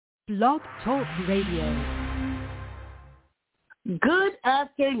Blog Talk Radio. Good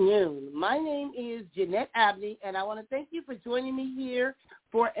afternoon. My name is Jeanette Abney, and I want to thank you for joining me here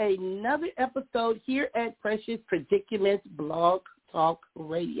for another episode here at Precious Predicaments Blog Talk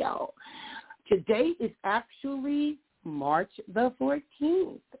Radio. Today is actually March the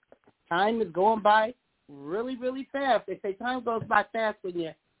 14th. Time is going by really, really fast. They say time goes by fast when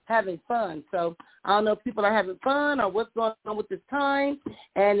you're having fun. So I don't know if people are having fun or what's going on with this time.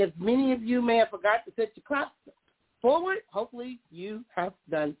 And if many of you may have forgot to set your clock forward, hopefully you have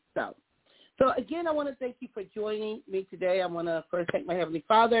done so. So again, I want to thank you for joining me today. I want to first thank my Heavenly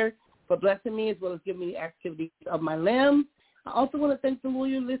Father for blessing me as well as giving me the activities of my limbs. I also want to thank the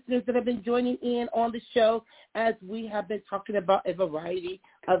loyal listeners that have been joining in on the show as we have been talking about a variety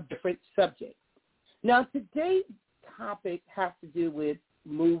of different subjects. Now, today's topic has to do with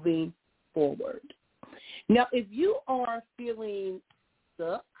moving forward. Now, if you are feeling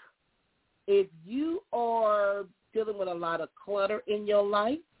stuck, if you are dealing with a lot of clutter in your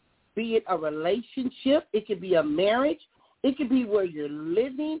life, be it a relationship, it could be a marriage, it could be where you're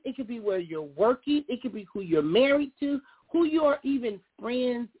living, it could be where you're working, it could be who you're married to, who you are even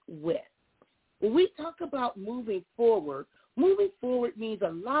friends with. When we talk about moving forward means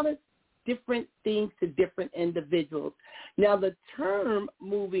a lot of different things to different individuals. Now, the term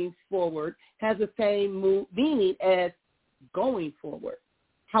moving forward has the same meaning as going forward.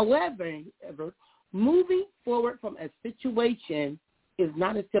 However, moving forward from a situation is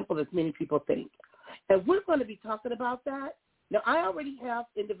not as simple as many people think. And we're going to be talking about that. Now, I already have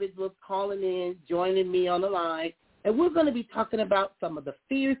individuals calling in, joining me on the line, and we're going to be talking about some of the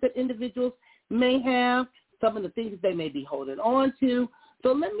fears that individuals may have, some of the things they may be holding on to.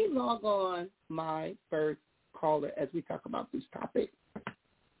 So let me log on my first caller as we talk about this topic.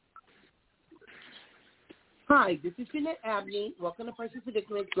 Hi, this is Jeanette Abney. Welcome to Precious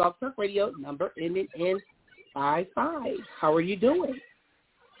Predicaments Blog Talk Radio, number ending in 55. How are you doing?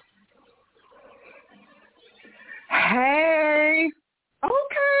 Hey.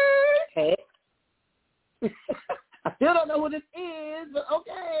 Okay. Hey. I still don't know what it is, but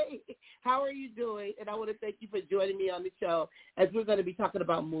okay. How are you doing? And I want to thank you for joining me on the show as we're going to be talking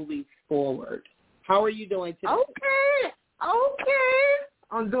about moving forward. How are you doing today? Okay.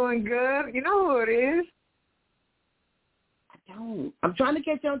 I'm doing good. You know who it is. I don't. I'm trying to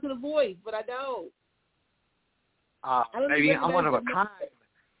catch on to the voice, but I don't. Maybe I'm one of a kind.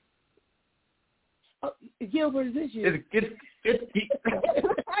 Oh, Gilbert, is this you?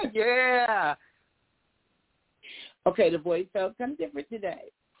 Yeah. Okay, the voice felt kind of different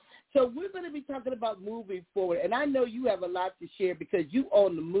today. So we're going to be talking about moving forward, and I know you have a lot to share because you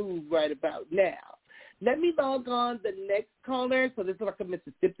on the move right about now. Let me log on the next caller. So this is like a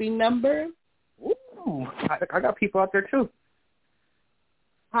Mississippi number. Ooh, I got people out there too.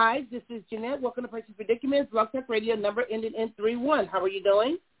 Hi, this is Jeanette. Welcome to Precious Predicaments, Blog Talk Radio, number ending in 31. How are you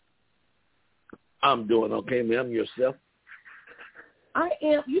doing? I'm doing okay, ma'am. Yourself? I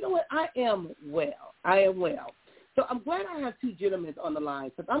am. You know what? I am well. So I'm glad I have two gentlemen on the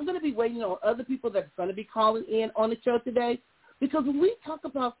line because I'm going to be waiting on other people that's going to be calling in on the show today because when we talk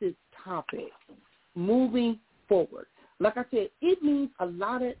about this topic, moving forward, like I said, it means a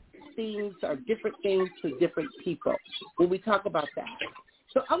lot of things or different things to different people when we talk about that.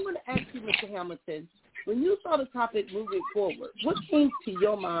 So I'm going to ask you, Mr. Hamilton, when you saw the topic moving forward, what came to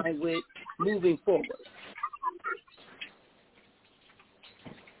your mind with moving forward?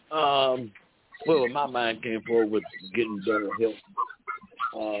 Well, my mind came forward with getting better health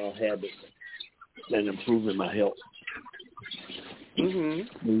habits and improving my health.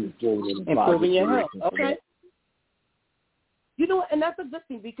 Mm-hmm. Moving forward in improving your health. Okay. You know, and that's a good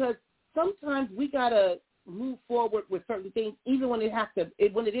thing because sometimes we gotta move forward with certain things, even when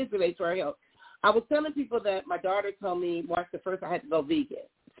when it is related to our health. I was telling people that my daughter told me March the 1st I had to go vegan.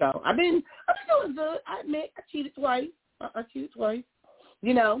 So I've been doing good. I admit I cheated twice.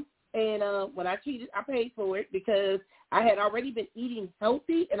 You know. And when I cheated, I paid for it because I had already been eating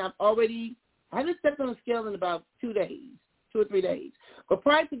healthy, and I haven't stepped on a scale in about 2 or 3 days. But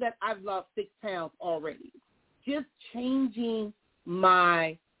prior to that, I've lost 6 pounds already, just changing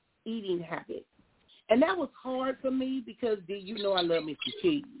my eating habits. And that was hard for me because, you know, I love me some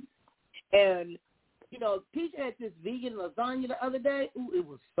cheese. And, you know, Peach had this vegan lasagna the other day. Ooh, it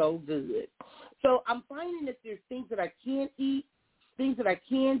was so good. So I'm finding that there's things that I can eat, things that I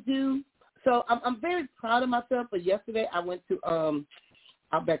can do. So I'm very proud of myself. But yesterday I went to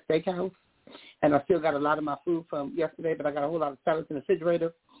Outback Steakhouse, and I still got a lot of my food from yesterday, but I got a whole lot of salads in the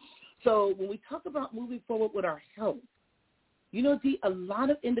refrigerator. So when we talk about moving forward with our health, you know, a lot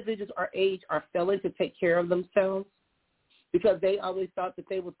of individuals our age are failing to take care of themselves. because they always thought that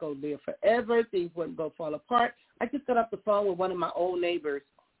they was going to live forever, things wouldn't go fall apart. I just got off the phone with one of my old neighbors,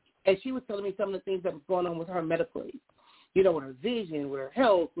 and she was telling me some of the things that was going on with her medically, with her vision, with her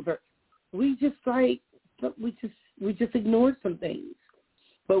health, with her. We just ignored some things.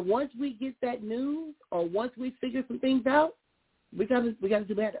 But once we get that news, or once we figure some things out, we gotta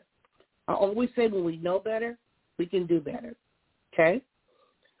do better. I always say when we know better, we can do better. Okay,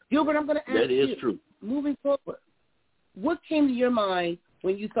 Gilbert, I'm going to ask you. That is true. Moving forward, what came to your mind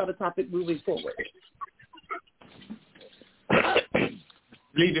when you saw the topic moving forward?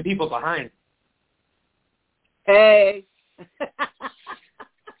 Leaving people behind. Hey.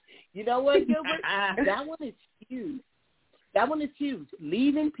 You know what, Gilbert? That one is huge. That one is huge.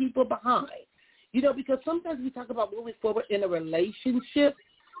 Leaving people behind. Because sometimes we talk about moving forward in a relationship.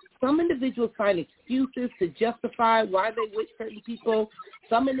 Some individuals find excuses to justify why they with certain people.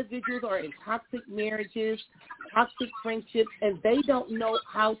 Some individuals are in toxic marriages, toxic friendships, and they don't know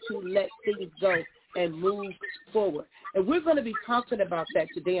how to let things go and move forward. And we're going to be talking about that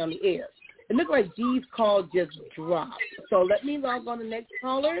today on the air. It looks like G's call just dropped. So let me log on the next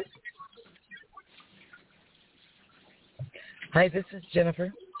caller. Hi, this is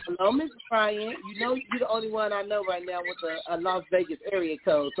Jennifer. Hello, Ms. Bryant. You're the only one I know right now with a Las Vegas area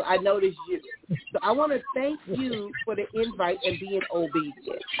code, so I noticed you. So I want to thank you for the invite and being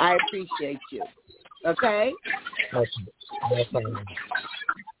obedient. I appreciate you. Okay?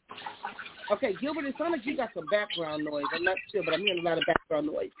 Okay, Gilbert, it sounds like you got some background noise. I'm not sure, but I'm hearing a lot of background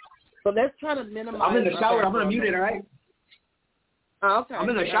noise. So let's try to minimize. I'm in the shower. I'm going to mute it, all right? Oh, okay. I'm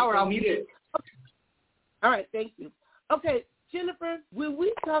in the shower. I'll mute it. All right, thank you. Okay, Jennifer, when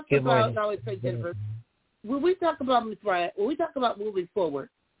we talk about, I always say Jennifer, when we talk about, Ms. Bryant, when we talk about moving forward,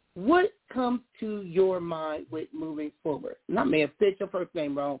 what comes to your mind with moving forward? Not me, I said your first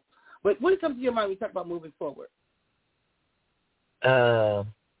name wrong. But what comes to your mind when we talk about moving forward?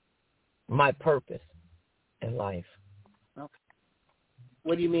 My purpose in life. Okay.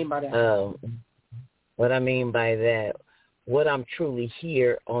 What do you mean by that? What I mean by that, what I'm truly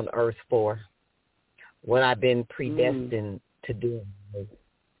here on earth for, what I've been predestined to do.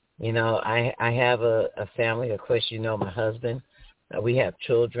 I have a family. Of course, my husband. We have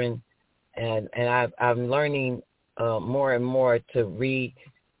children, and I'm learning more and more to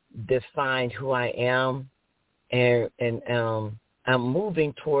redefine who I am, and I'm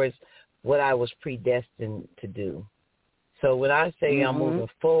moving towards what I was predestined to do. So when I say I'm moving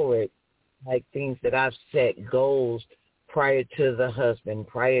forward, like things that I've set goals prior to the husband,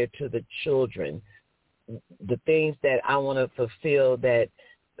 prior to the children, the things that I want to fulfill, that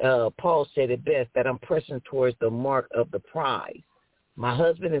Paul said it best, that I'm pressing towards the mark of the prize. My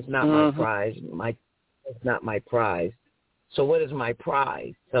husband is not my prize. It's not my prize. So what is my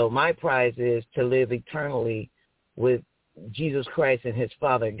prize? So my prize is to live eternally with Jesus Christ and his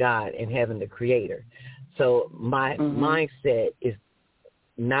Father God in heaven, the Creator. So my mindset is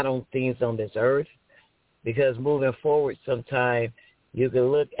not on things on this earth, because moving forward sometimes you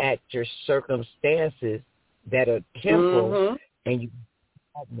can look at your circumstances that are temporal and you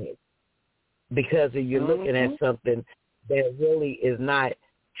admit, because you're looking at something that really is not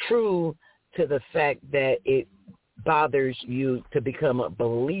true to the fact that it bothers you to become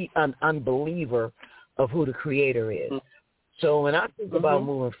an unbeliever of who the Creator is. So when I think about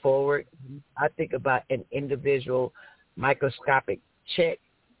moving forward, I think about an individual microscopic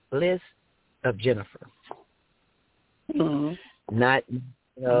checklist of Jennifer. Not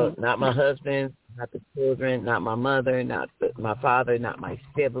my husband, not the children, not my mother, not my father, not my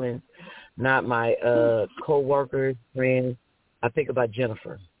siblings, not my co-workers, friends. I think about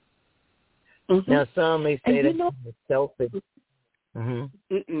Jennifer. Now, some may say that I'm selfish.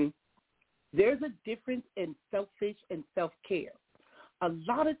 There's a difference in selfish and self-care. A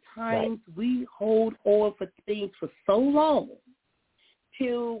lot of times we hold on for things for so long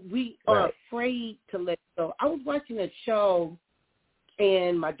till we are afraid to let go. I was watching a show,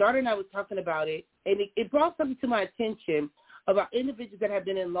 and my daughter and I was talking about it, and it brought something to my attention about individuals that have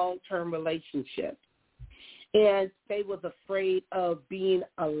been in long-term relationships, and they was afraid of being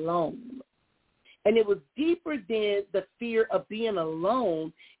alone. And it was deeper than the fear of being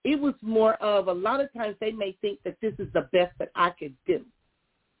alone. It was more of, a lot of times they may think that this is the best that I could do.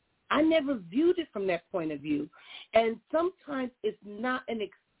 I never viewed it from that point of view. And sometimes it's not an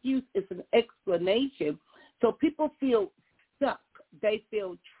excuse, it's an explanation. So people feel stuck. They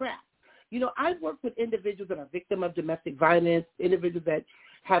feel trapped. I've worked with individuals that are victims of domestic violence, individuals that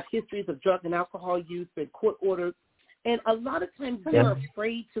have histories of drug and alcohol use, been court ordered. And a lot of times they're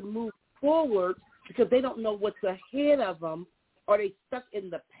afraid to move forward because they don't know what's ahead of them, or they stuck in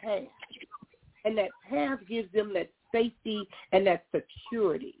the past. And that past gives them that safety and that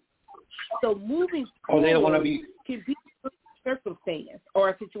security. So moving forward, they don't want to be can be a circumstance or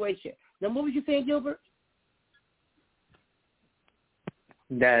a situation. Now, what was you saying, Gilbert?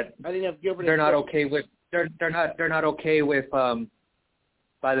 that I didn't know if Gilbert. they're not okay with they're not okay with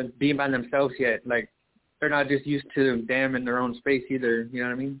being by themselves yet. Like they're not just used to them in their own space either. You know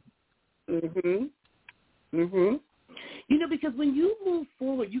what I mean? You know, because when you move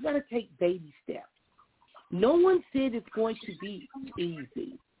forward, you got to take baby steps. No one said it's going to be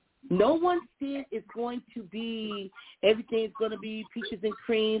easy. No one said it's going to be everything's going to be peaches and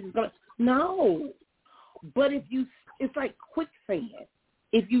cream. No, but it's like quicksand.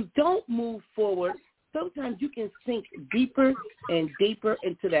 If you don't move forward, sometimes you can sink deeper and deeper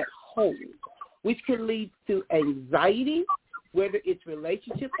into that hole, which can lead to anxiety, whether it's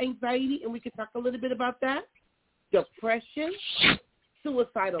relationship anxiety, and we can talk a little bit about that, depression,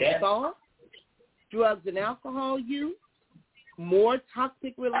 suicidal thoughts, drugs and alcohol use, more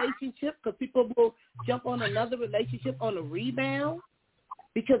toxic relationships, because people will jump on another relationship on a rebound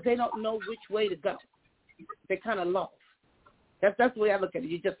because they don't know which way to go. They're kind of lost. That's the way I look at it.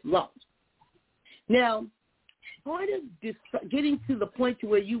 You're just lost. Now, part of this, getting to the point to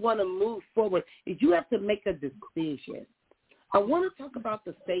where you want to move forward is you have to make a decision. I want to talk about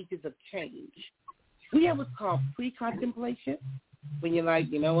the stages of change. We have what's called pre-contemplation, when you're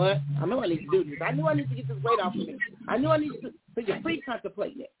like, you know what, I know I need to do this. I know I need to get this weight off of me. I know I need to, so you're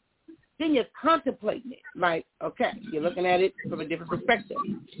pre-contemplating it. Then you're contemplating it, like, okay, you're looking at it from a different perspective.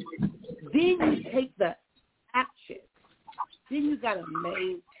 Then you take the action. Then you got to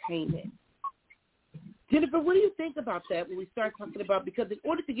maintain it. Jennifer, what do you think about that when we start talking about, because in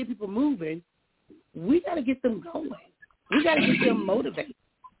order to get people moving, we got to get them going. We got to get them motivated.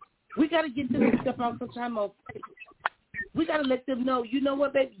 We got to get them to step out sometime on faith. We got to let them know, you know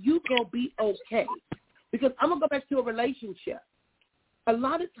what, baby, you going to be okay. Because I'm going to go back to a relationship. A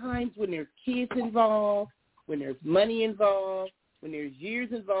lot of times when there's kids involved, when there's money involved, when there's years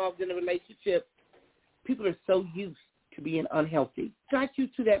involved in a relationship, people are so used to being unhealthy. Got you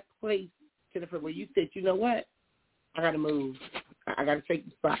to that place, Jennifer, where you said, you know what, I got to move. I got to take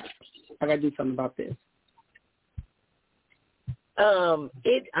the spot. I got to do something about this.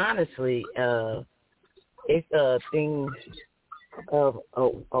 It honestly, it's a thing of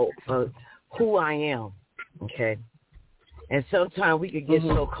who I am, okay? And sometimes we could get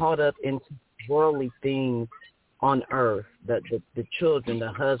so caught up in worldly things on earth, the children,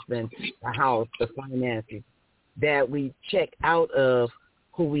 the husband, the house, the finances, that we check out of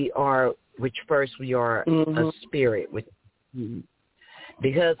who we are, which first we are a spirit.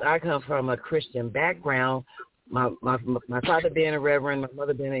 Because I come from a Christian background, my father being a reverend, my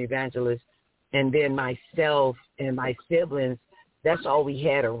mother being an evangelist, and then myself and my siblings, that's all we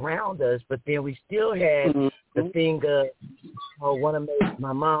had around us. But then we still had the thing of, want to make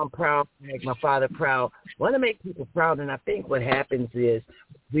my mom proud, make my father proud, want to make people proud. And I think what happens is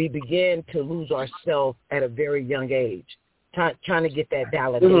we begin to lose ourselves at a very young age, trying to get that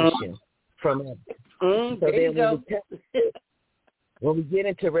validation from others. So then when we get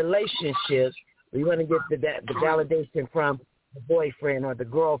into relationships, we want to get the validation from the boyfriend or the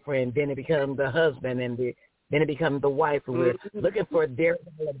girlfriend, then it becomes the husband, and then it becomes the wife, and we're looking for their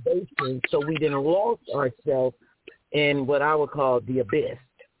validation, so we didn't lost ourselves in what I would call the abyss.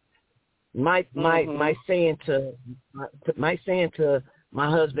 My saying to my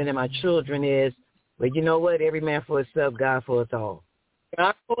husband and my children is, well, you know what? Every man for himself, God for us all.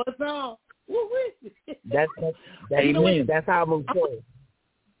 God for us all. That's how I move forward.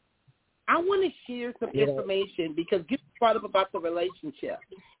 I want to share some information because you brought up about the relationship.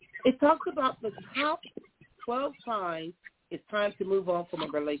 It talks about the top 12 signs it's time to move on from a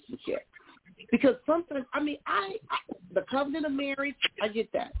relationship. Because sometimes, the covenant of marriage, I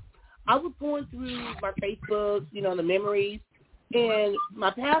get that. I was going through my Facebook, the memories, and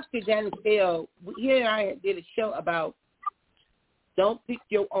my pastor, Janice Bell, he and I did a show about don't pick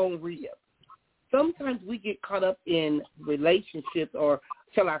your own rib. Sometimes we get caught up in relationships, or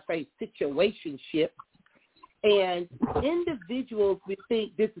shall I say situationships, and individuals, we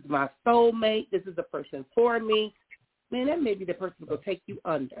think this is my soulmate, this is the person for me. Man, that may be the person who will take you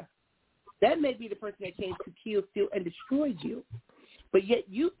under. That may be the person that came to kill, steal, and destroy you. But yet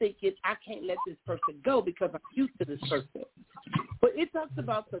you think I can't let this person go because I'm used to this person. But it talks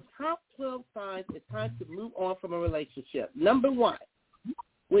about the top 12 signs it's time to move on from a relationship. Number 1,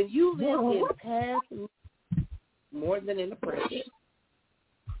 when you live in past more than in the present.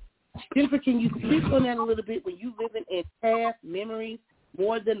 Jennifer, can you speak on that a little bit? When you live in past memories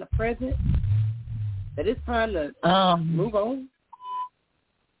more than the present, that it's time to move on?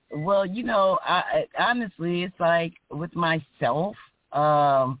 Well, I honestly, it's like with myself,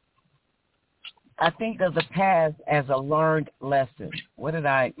 I think of the past as a learned lesson. What did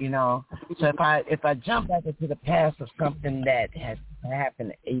so if I jump back into the past of something that has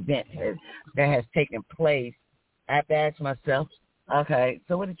happened, event that has taken place, I have to ask myself, okay,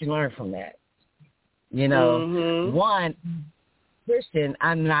 so what did you learn from that? One, Christian,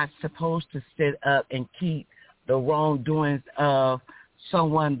 I'm not supposed to sit up and keep the wrongdoings of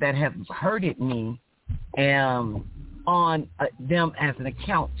someone that have hurted me on them as an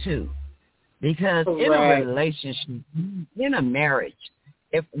account too. Because in a relationship, in a marriage,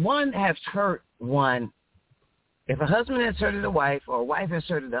 if one has hurt one, if a husband has hurted a wife or a wife has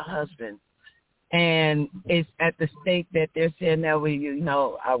hurted a husband, and it's at the state that they're saying that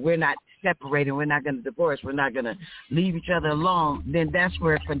we're not separating, we're not going to divorce, we're not going to leave each other alone, then that's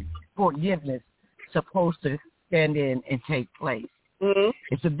where forgiveness is supposed to stand in and take place. Mm-hmm.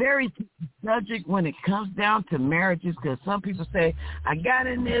 It's a very subject when it comes down to marriages, because some people say, I got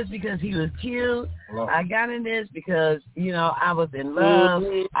in this because he was cute. I got in this because, I was in love.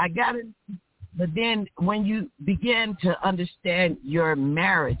 Mm-hmm. I got in. But then when you begin to understand your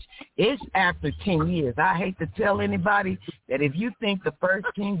marriage, it's after 10 years. I hate to tell anybody that if you think the first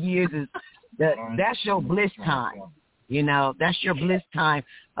 10 years is that's your bliss time. That's your bliss time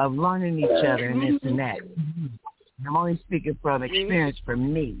of learning each other and this and that. I'm only speaking from experience for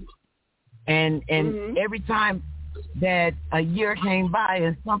me. And every time that a year came by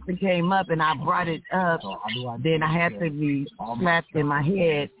and something came up and I brought it up, then I had to be slapped in my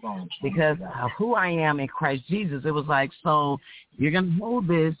head because of who I am in Christ Jesus. It was like, so you're going to hold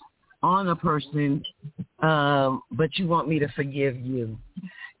this on a person, but you want me to forgive you.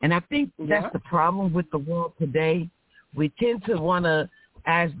 And I think that's the problem with the world today. We tend to want to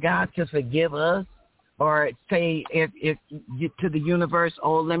ask God to forgive us, or say if you, to the universe,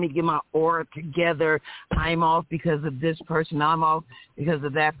 let me get my aura together. I'm off because of this person. I'm off because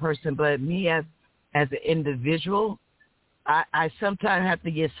of that person. But me as an individual, I sometimes have to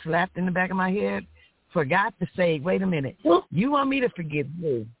get slapped in the back of my head for God to say, wait a minute, you want me to forgive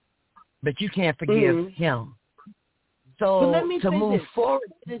you, but you can't forgive him. So to move forward.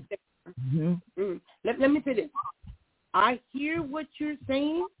 Let me say this. I hear what you're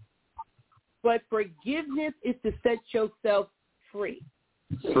saying. But forgiveness is to set yourself free.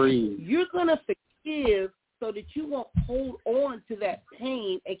 You're going to forgive so that you won't hold on to that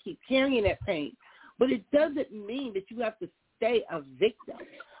pain and keep carrying that pain. But it doesn't mean that you have to stay a victim.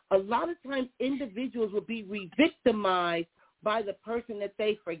 A lot of times individuals will be re-victimized by the person that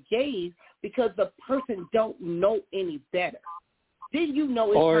they forgave because the person don't know any better. Then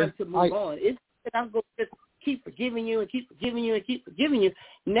it's time to move on. It's that I'm going to keep forgiving you and keep forgiving you and keep forgiving you.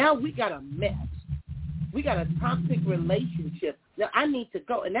 Now we got a mess. We got a toxic relationship. Now I need to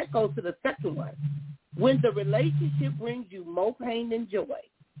go. And that goes to the second one. When the relationship brings you more pain than joy.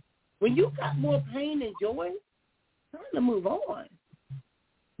 When you got more pain than joy, it's time to move on.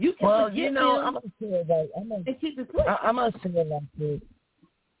 You can forgive him I'm going to say it like, and keep it pushing. I'm going to say it like this.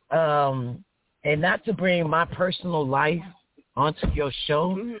 And not to bring my personal life onto your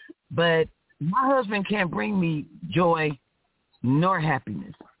show, but my husband can't bring me joy nor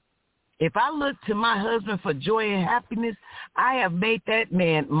happiness. If I look to my husband for joy and happiness, I have made that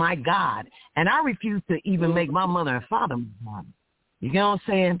man my God. And I refuse to even make my mother and father my God. You know what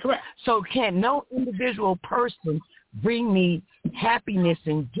I'm saying? Correct. So can no individual person bring me happiness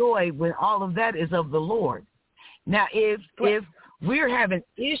and joy when all of that is of the Lord? Now, if we're having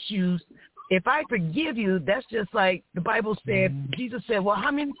issues, if I forgive you, that's just like the Bible said. Jesus said, well,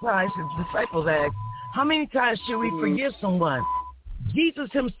 how many times, his disciples asked, how many times should we forgive someone? Jesus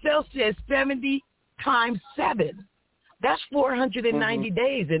himself said 70 times 7. That's 490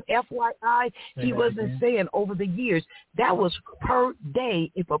 days. And FYI, he wasn't saying over the years. That was per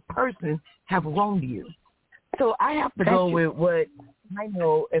day if a person have wronged you. So I have to go with what I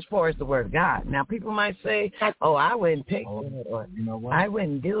know as far as the word of God. Now, people might say, oh, I wouldn't take that, or I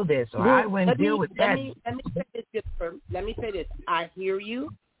wouldn't do this, or I wouldn't deal with that. Let me say this. I hear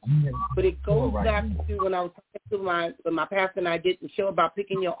you, but it goes back to when I was talking to my pastor and I did the show about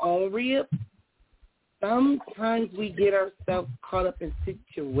picking your own rib. Sometimes we get ourselves caught up in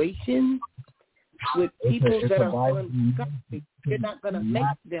situations with people that are ungodly. You're not going to make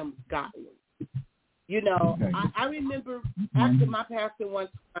them godly. I remember asking my pastor once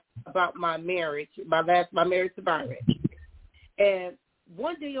about my marriage, my marriage to Byron. And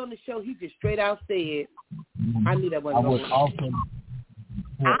one day on the show, he just straight out said, I knew that wasn't going to work.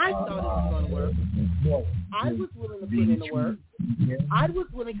 I thought it was going to work. I was willing to put in the work. I was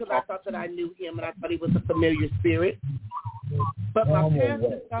willing because I thought that I knew him and I thought he was a familiar spirit. But my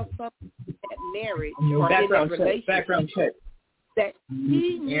pastor saw something at marriage or background in a check. relationship Background check. that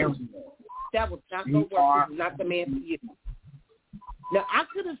he knew that was not going to work. This is not the man for you. Now, I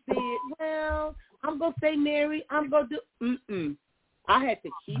could have said, well, I'm going to stay married. I'm going to do, I had to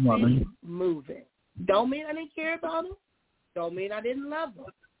keep it moving. Don't mean I didn't care about him. Don't mean I didn't love him.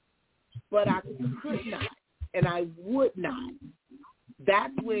 But I could not, and I would not.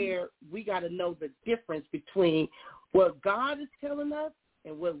 That's where we got to know the difference between what God is telling us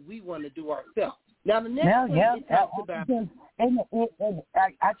and what we want to do ourselves. Now, the next one talks about...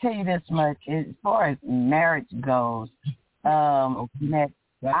 I tell you this much, as far as marriage goes, honestly,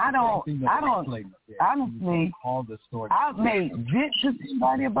 I've made vent to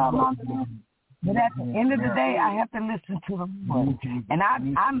somebody about my marriage, but at the end of the day, I have to listen to the Lord. And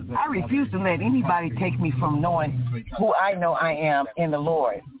I refuse to let anybody take me from knowing who I know I am in the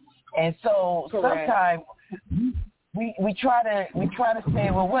Lord. And so sometimes we try to say,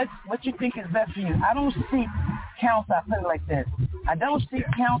 well, what you think is best for you? I don't seek counsel. I put it like this: I don't seek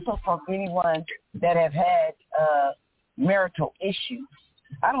counsel from anyone that have had marital issues.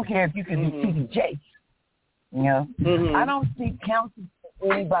 I don't care if you can do T.D. Jakes. You know, I don't seek counsel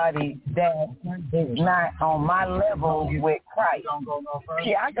from anybody that is not on my level with Christ.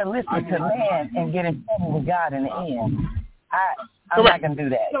 See, I can listen to man and get in trouble with God in the end. I'm not gonna do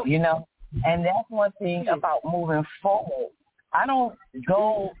that, you know. And that's one thing about moving forward. I don't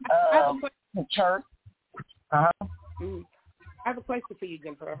go to church. I have a question for you,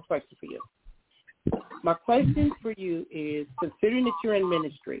 Jennifer. I have a question for you. My question for you is, considering that you're in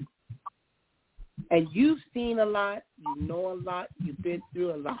ministry and you've seen a lot, you know a lot, you've been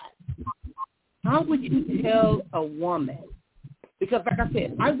through a lot, how would you tell a woman? Because like I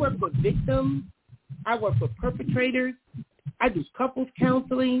said, I work with victims, I work with perpetrators, I do couples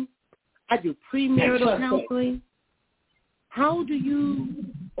counseling, I do premarital counseling. How do you,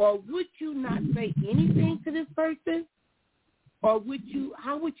 or would you not say anything to this person? Or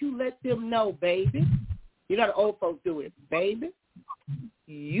how would you let them know, baby? You know, the old folks do it, baby.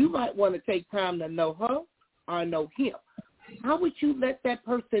 You might want to take time to know her or know him. How would you let that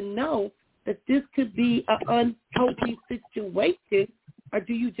person know that this could be an unhealthy situation, or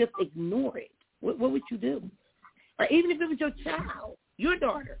do you just ignore it? What would you do? Or even if it was your child, your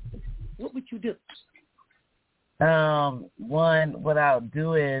daughter, what would you do? One, what I'll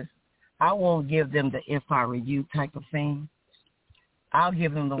do is I won't give them the if I were you type of thing. I'll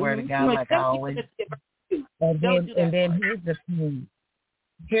give them the word of God like I always. And then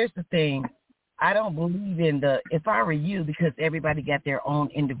here's the thing. I don't believe in the if I were you because everybody got their own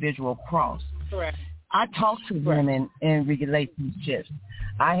individual cross. Correct. I talk to women in relationships.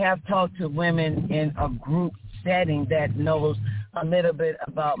 I have talked to women in a group setting that knows a little bit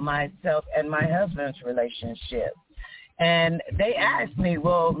about myself and my husband's relationship. And they asked me,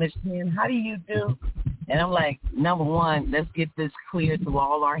 well, Ms. Jen, how do you do? And I'm like, number one, let's get this clear through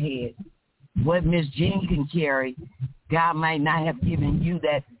all our heads. What Ms. Jen can carry, God might not have given you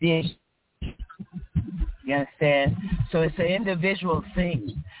that dish. You understand? So it's an individual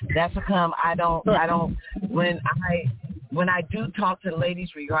thing. That's a come. I don't. When I do talk to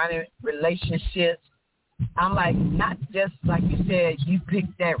ladies regarding relationships, I'm like, not just like you said, you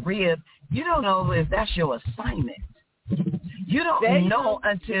picked that rib. You don't know if that's your assignment. You don't know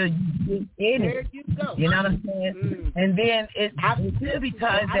until you get in it. You know what I'm saying? And then it could be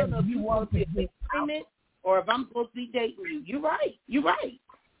times that you want to get assignment, or if I'm supposed to be dating you. You're right.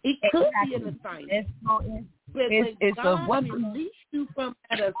 It could be an assignment. But when God released you from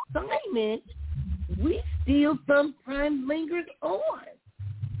that assignment, we still sometimes lingers on.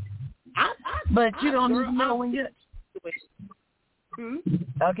 But you don't even know when you're...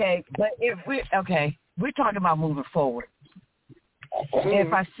 Okay, but we're talking about moving forward.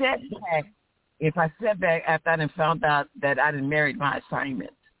 If I set back after I done found out that I done married my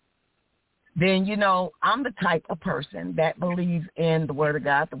assignment, then, you know, I'm the type of person that believes in the Word of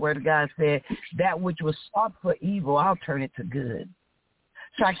God. The Word of God said, that which was sought for evil, I'll turn it to good.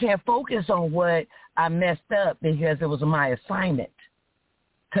 So I can't focus on what I messed up because it was my assignment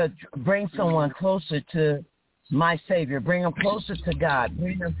to bring someone closer to my Savior, bring them closer to God,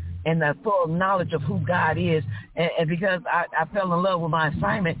 bring them in the full knowledge of who God is. And because I fell in love with my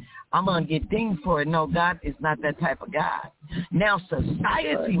assignment, I'm going to get dinged for it. No, God is not that type of God. Now,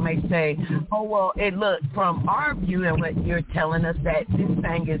 society may say, oh, well, it look from our view and what you're telling us that this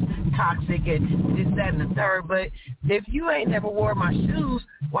thing is toxic and this, that, and the third. But if you ain't never wore my shoes,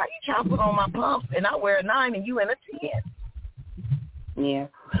 why you trying to put on my pumps and I wear a 9 and you in a 10? Yeah.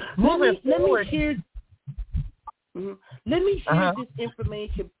 Moving forward. Let me share this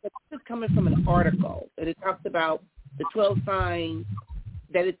information. This is coming from an article, and it talks about the 12 signs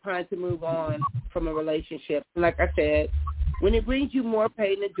that it's time to move on from a relationship. And like I said, when it brings you more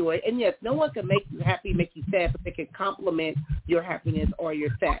pain and joy, and yes, no one can make you happy, make you sad, but they can complement your happiness or your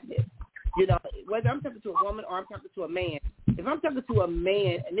sadness. You know, whether I'm talking to a woman or I'm talking to a man, if I'm talking to a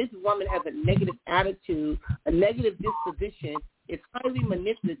man and this woman has a negative attitude, a negative disposition, it's highly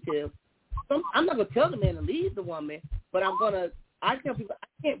manipulative, I'm not going to tell the man to leave the woman, but I tell people I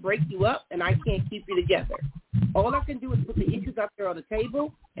can't break you up and I can't keep you together. All I can do is put the issues out there on the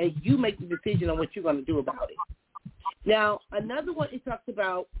table and you make the decision on what you're going to do about it. Now, another one it talks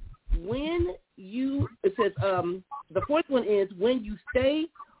about it says the fourth one is when you stay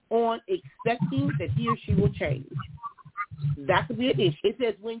on expecting that he or she will change. That could be an issue. It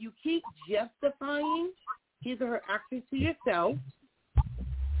says when you keep justifying his or her actions to yourself,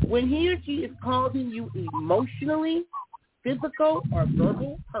 when he or she is causing you emotionally, physical, or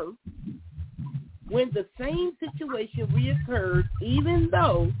verbal hurt, when the same situation reoccurs even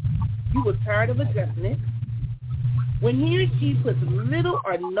though you were tired of addressing it, when he or she puts little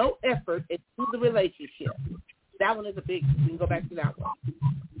or no effort into the relationship. That one is a big, we can go back to that one.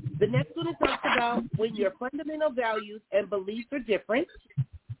 The next one it talks about when your fundamental values and beliefs are different,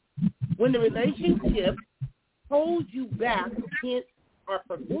 when the relationship holds you back, hence are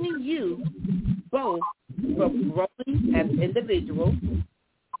preventing you both from growing as individuals,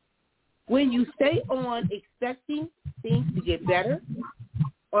 when you stay on expecting things to get better,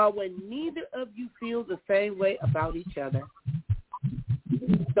 or when neither of you feel the same way about each other.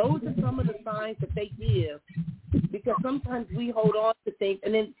 Those are some of the signs that they give, because sometimes we hold on to things,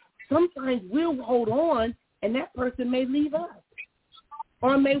 and then sometimes we'll hold on, and that person may leave us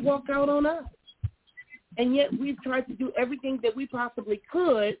or may walk out on us. And yet we've tried to do everything that we possibly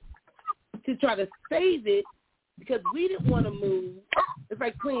could to try to save it because we didn't want to move. It's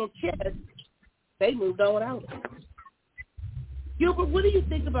like playing chess. They moved on without us. Gilbert, what do you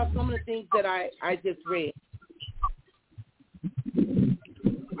think about some of the things that I just read?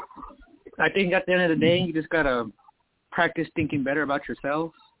 I think at the end of the day, you just got to practice thinking better about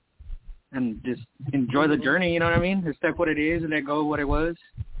yourself and just enjoy the journey, you know what I mean? Accept what it is and let go of what it was.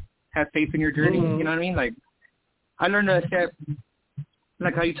 Have faith in your journey, you know what I mean? Like, I learned to accept,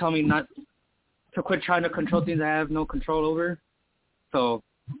 like how you tell me not to quit trying to control things I have no control over. So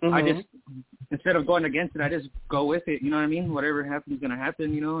I just, instead of going against it, I just go with it, you know what I mean? Whatever happens is going to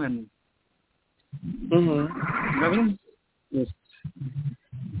happen, you know, and you know what I mean? Just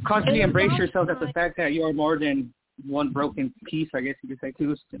constantly embrace yourself as the fact that you are more than one broken piece, I guess you could say,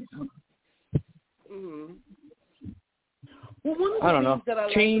 too. Well, one of the I don't know. things that I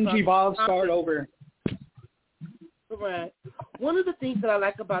like change, about evolve, this start over. Right. One of the things that I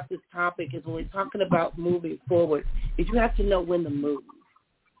like about this topic is when we're talking about moving forward, is you have to know when to move.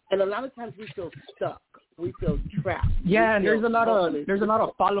 And a lot of times we feel stuck. We feel trapped. Yeah, and there's a lot of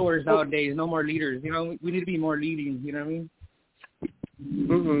followers nowadays, no more leaders. You know, we need to be more leading, you know what I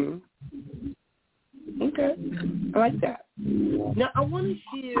mean? Okay. I like that. Now, I want to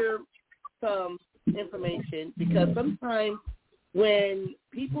share some information because sometimes when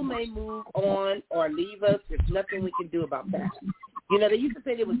people may move on or leave us, there's nothing we can do about that. You know, they used to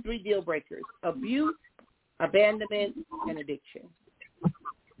say there was 3 deal breakers: abuse, abandonment, and addiction.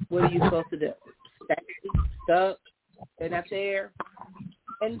 What are you supposed to do? Stay stuck? They're not there?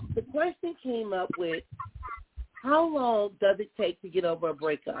 And the question came up with, how long does it take to get over a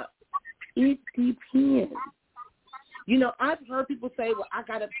breakup? It depends. You know, I've heard people say, well, I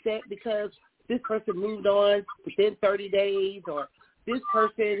got upset because this person moved on within 30 days, or this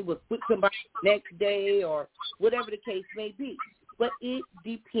person was with somebody the next day, or whatever the case may be. But it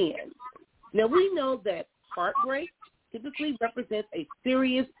depends. Now, we know that heartbreak typically represents a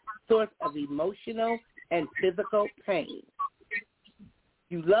serious source of emotional and physical pain.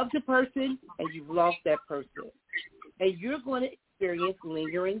 You loved a person, and you've lost that person. And you're going to experience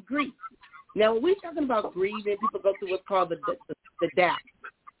lingering grief. Now, when we're talking about grieving, people go through what's called the DAP.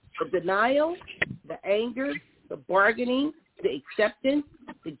 The denial, the anger, the bargaining, the acceptance,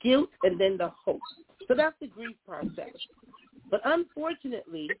 the guilt, and then the hope. So that's the grief process. But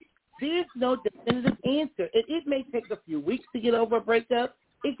unfortunately, there's no definitive answer. It may take a few weeks to get over a breakup.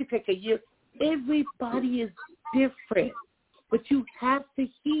 It could take a year. Everybody is different. But you have to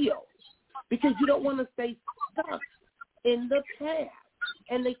heal because you don't want to stay stuck in the past.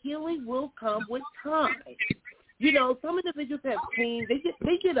 And the healing will come with time. You know, some individuals have teams.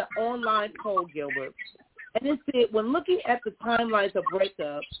 They did an online poll, Gilbert, and it said when looking at the timelines of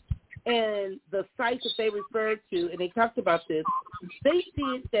breakups and the sites that they referred to, and they talked about this, they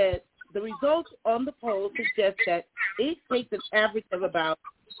said that the results on the poll suggest that it takes an average of about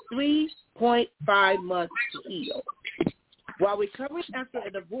 3.5 months to heal. while recovery after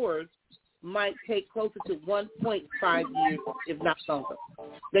a divorce might take closer to 1.5 years, if not longer.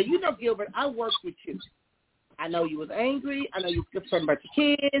 Now, you know, Gilbert, I worked with you. I know you was angry. I know you was concerned about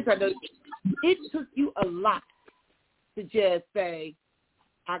your kids. I know it took you a lot to just say,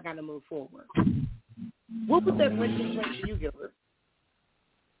 I got to move forward. What was that breaking point for you, Gilbert?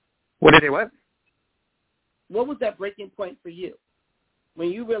 What did it what? What was that breaking point for you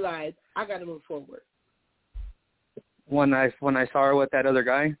when you realized, I got to move forward? When I saw her with that other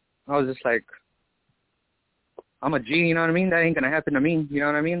guy, I was just like, I'm a G, you know what I mean? That ain't going to happen to me, you know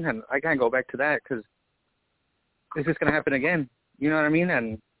what I mean? And I can't go back to that because it's just going to happen again, you know what I mean?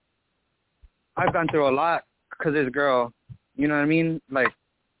 And I've gone through a lot because of this girl, you know what I mean? Like,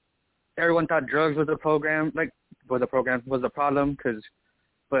 everyone thought drugs was the problem, but that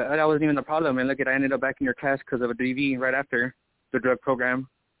wasn't even the problem. And look, I ended up back in your class because of a DV right after the drug program.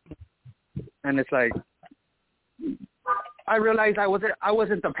 And it's like, I realized I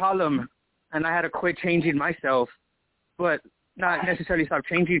wasn't the problem, and I had to quit changing myself, but not necessarily stop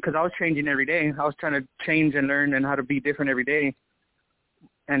changing because I was changing every day. I was trying to change and learn and how to be different every day.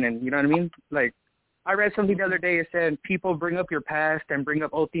 And then, you know what I mean? Like, I read something the other day. It said people bring up your past and bring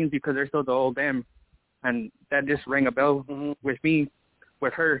up old things because they're still the old them. And that just rang a bell with me,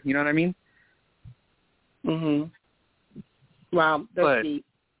 with her. You know what I mean? Wow, that's deep.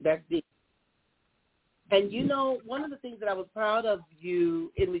 That's deep. And, you know, one of the things that I was proud of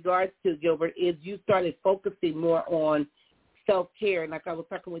you in regards to, Gilbert, is you started focusing more on self-care. Like I was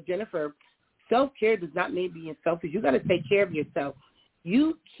talking with Jennifer, self-care does not mean being selfish. You got to take care of yourself.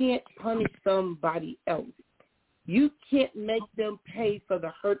 You can't punish somebody else. You can't make them pay for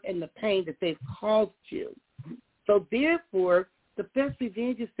the hurt and the pain that they've caused you. So, therefore, the best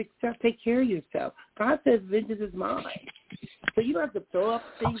revenge is to take care of yourself. God says vengeance is mine. So you don't have to throw up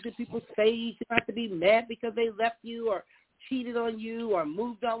things that people say. You don't have to be mad because they left you or cheated on you or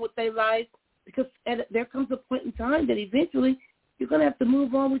moved on with their life, because there comes a point in time that eventually you're going to have to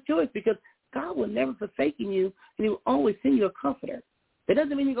move on with yours, because God will never forsake you, and he will always send you a comforter. That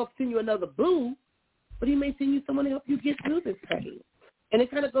doesn't mean he's going to send you another boo, but he may send you someone to help you get through this pain. And it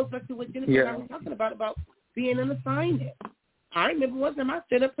kind of goes back to what Jennifer and I were talking about being an assignment. I remember one time I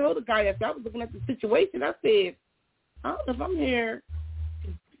stood up, told a guy after I was looking at the situation, I said, I don't know if I'm here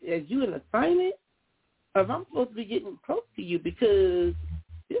as you an assignment or if I'm supposed to be getting close to you, because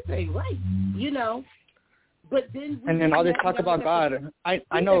this ain't right, you know. But then all this talk about God, I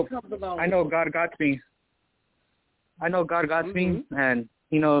know God got me. I know God got me, and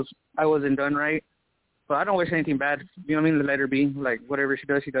he knows I wasn't done right. But I don't wish anything bad. You know what I mean? Let her be. Like, whatever she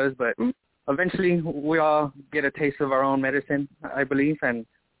does, she does. But eventually we all get a taste of our own medicine, I believe, and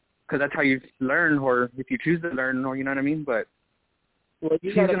because that's how you learn, or if you choose to learn, or you know what I mean. But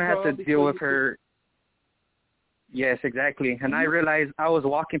she's going to have to deal with her. Yes, exactly. And I realized I was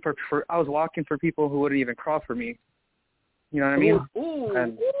walking for people who wouldn't even crawl for me. You know what I mean?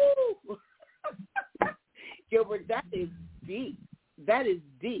 Gilbert, that is deep. That is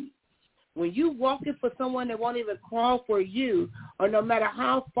deep. When you walking for someone that won't even crawl for you, or no matter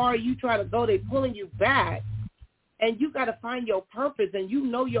how far you try to go, they're pulling you back. And you got to find your purpose, and you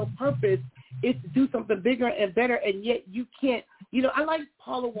know your purpose is to do something bigger and better, and yet you can't. You know, I like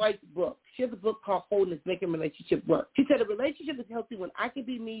Paula White's book. She has a book called Wholeness, Making Relationship Work. She said a relationship is healthy when I can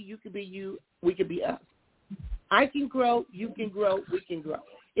be me, you can be you, we can be us. I can grow, you can grow, we can grow.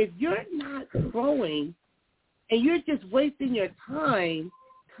 If you're not growing and you're just wasting your time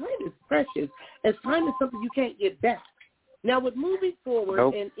is precious, and time is something you can't get back. Now, with moving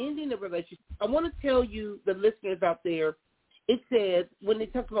forward and ending the relationship, I want to tell you, the listeners out there, it says when they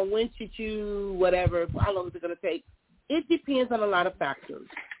talk about when should you, whatever, how long is it going to take, it depends on a lot of factors.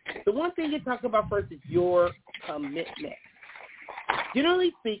 The one thing you talk about first is your commitment.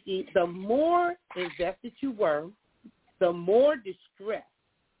 Generally speaking, the more invested you were, the more distress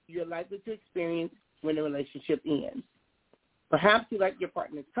you're likely to experience when the relationship ends. Perhaps you like your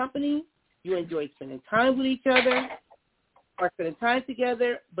partner's company, you enjoy spending time with each other, or spending time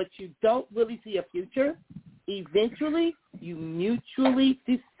together, but you don't really see a future. Eventually, you mutually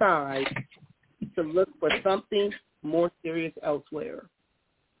decide to look for something more serious elsewhere.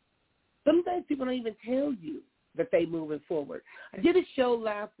 Sometimes people don't even tell you that they're moving forward. I did a show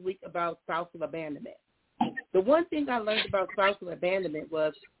last week about spousal abandonment. The one thing I learned about spousal abandonment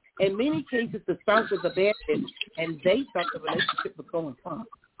was, in many cases, the spouse was abandoned, and they thought the relationship was going fine.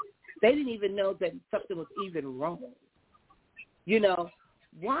 They didn't even know that something was even wrong. You know,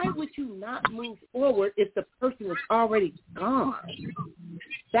 why would you not move forward if the person is already gone?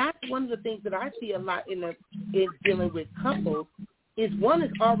 That's one of the things that I see a lot in dealing with couples, is one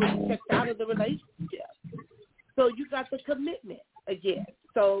is already checked out of the relationship. So you got the commitment again.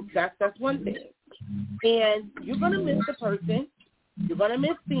 So that's one thing. And you're going to miss the person. You're going to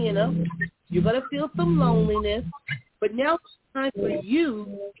miss seeing them. You're going to feel some loneliness. But now it's time for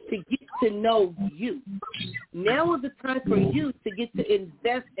you to get to know you. Now is the time for you to get to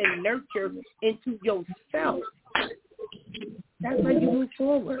invest and nurture into yourself. That's how you move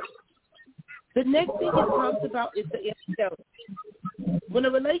forward. The next thing it talks about is the infidelity. When a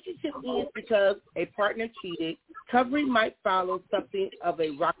relationship ends because a partner cheated, recovery might follow something of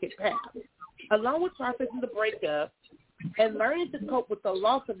a rocket path. Along with processing the breakup and learning to cope with the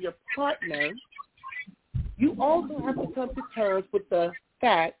loss of your partner, you also have to come to terms with the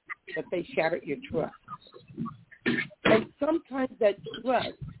fact that they shattered your trust. And sometimes that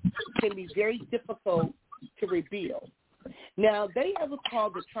trust can be very difficult to rebuild. Now, they have what's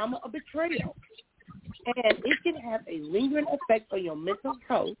called the trauma of betrayal, and it can have a lingering effect on your mental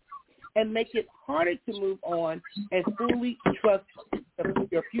health and make it harder to move on and fully trust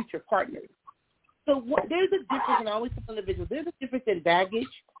your future partners. So there's a difference, and I always tell individuals, there's a difference in baggage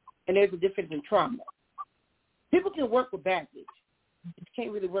and there's a difference in trauma. People can work with baggage. You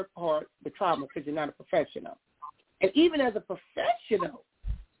can't really work hard with trauma because you're not a professional. And even as a professional,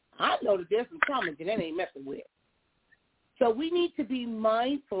 I know that there's some trauma that ain't messing with. So we need to be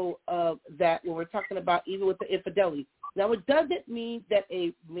mindful of that when we're talking about even with the infidelity. Now, it doesn't mean that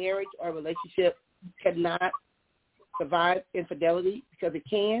a marriage or relationship cannot survive infidelity, because it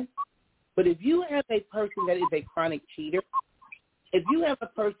can. But if you have a person that is a chronic cheater, if you have a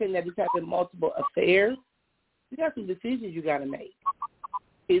person that is having multiple affairs, you got some decisions you got to make.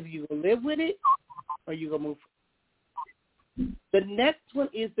 If you will live with it or you going to move forward. The next one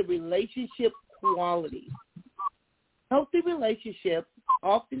is the relationship quality. Healthy relationships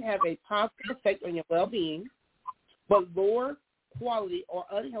often have a positive effect on your well-being, but lower quality or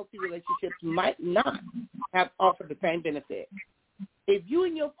unhealthy relationships might not have offered the same benefit. If you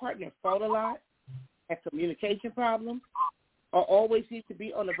and your partner fought a lot, have communication problems, or always seem to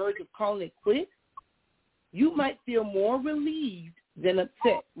be on the verge of calling it quits, you might feel more relieved than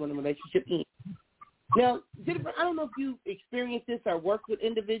upset when the relationship ends. Now, Jennifer, I don't know if you experienced this or worked with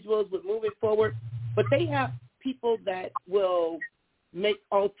individuals with moving forward, but they have people that will make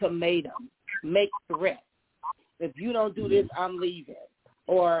ultimatums, make threats. If you don't do this, I'm leaving.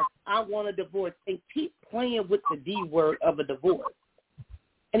 Or I want a divorce, and keep playing with the D word of a divorce.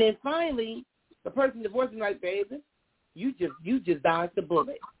 And then finally, the person divorcing like, baby, you just dodged the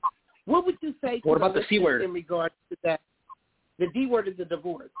bullet. What would you say to what about the C word in regards to that? The D word is the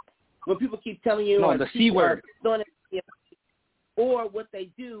divorce. When people keep telling you, no, the C word, or what they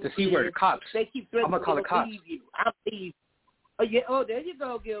do, the C word, cops. They keep threatening I'm gonna call the cops. Leave you. I'll leave. Oh yeah. Oh, there you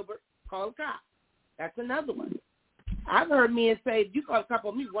go, Gilbert. Call the cops. That's another one. I've heard men say, "You call a cop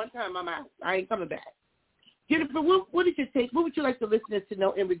on me one time, I'm out. I ain't coming back." Jennifer, what did you take? What would you like the listeners to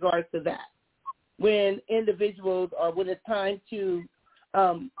know in regards to that? When individuals, or when it's time to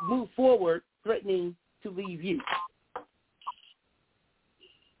move forward, threatening to leave you.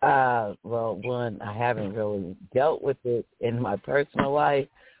 Well, one, I haven't really dealt with it in my personal life,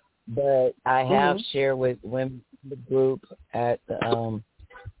 but I have shared with women in the group at the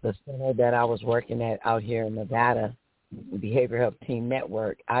center that I was working at out here in Nevada, Behavioral Health Team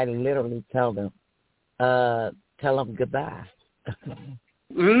Network. I literally tell them goodbye.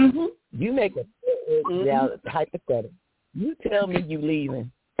 You make a hypothetical. You tell me you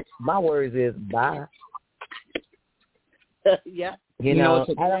leaving. My words is bye. Yeah. You know,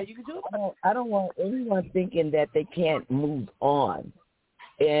 I don't want anyone thinking that they can't move on.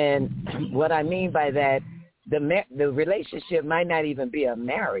 And what I mean by that, the relationship might not even be a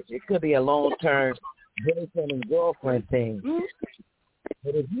marriage. It could be a long-term boyfriend and girlfriend thing.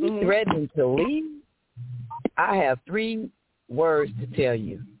 But if you threaten to leave, I have 3 words to tell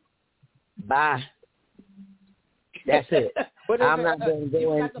you. Bye. That's it. I'm not going to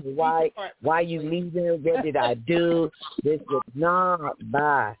go into why you leaving, what did I do, this is not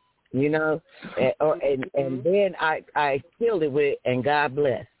bye, you know, and then I fill it with, and God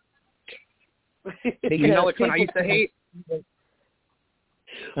bless. You know which one I used to hate?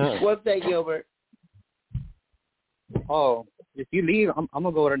 What's that, Gilbert? Oh, if you leave, I'm going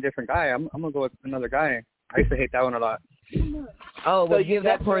to go with a different guy. I'm going to go with another guy. I used to hate that one a lot. Oh, well, give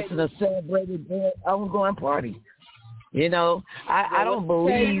that person a celebrated ongoing party. You know, I don't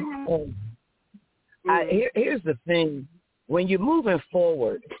believe. Here's the thing: when you're moving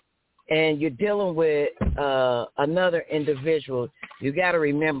forward and you're dealing with another individual, you got to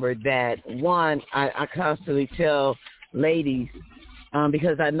remember that one. I constantly tell ladies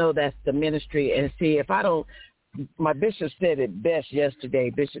because I know that's the ministry. And see, if I don't, my bishop said it best yesterday.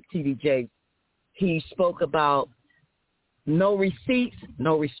 Bishop T.D. Jakes he spoke about no receipts,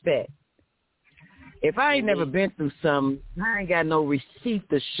 no respect. If I ain't never been through something, I ain't got no receipt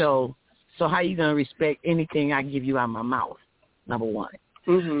to show, so how you going to respect anything I give you out of my mouth, number one.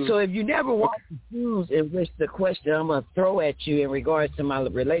 Mm-hmm. So if you never walk the shoes in which the question I'm going to throw at you in regards to my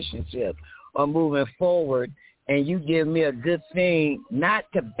relationship or moving forward, and you give me a good thing, not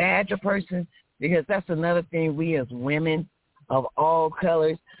to badge a person, because that's another thing we as women of all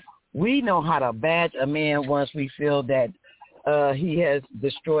colors, we know how to badge a man once we feel that he has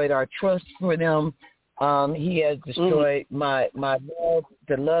destroyed our trust for them. He has destroyed my love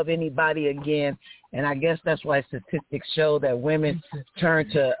to love anybody again. And I guess that's why statistics show that women turn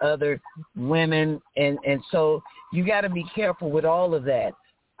to other women. And so you got to be careful with all of that.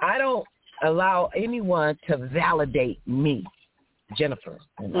 I don't allow anyone to validate me, Jennifer.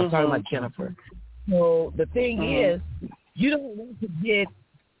 And I'm talking about Jennifer. So the thing is, you don't want to get,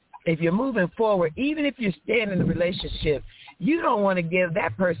 if you're moving forward, even if you're staying in a relationship, you don't want to give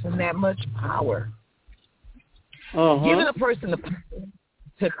that person that much power. Giving a person the power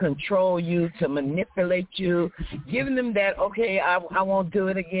to control you, to manipulate you, giving them that, okay, I won't do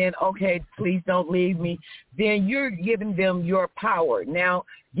it again, okay, please don't leave me, then you're giving them your power. Now,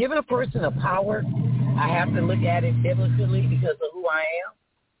 giving a person a power, I have to look at it biblically because of who I am.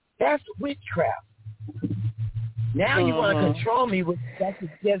 That's witchcraft. Now you want to control me with that's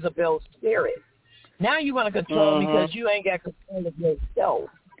Jezebel's spirit. Now you want to control me because you ain't got control of yourself.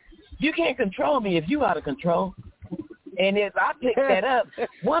 You can't control me if you out of control. And if I pick that up,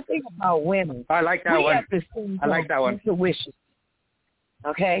 one thing about women, I like that one. I like that one. Intuition.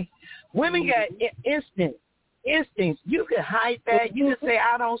 Okay? Women got instincts. You can hide that. You can say,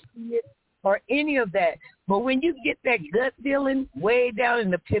 I don't see it, or any of that. But when you get that gut feeling way down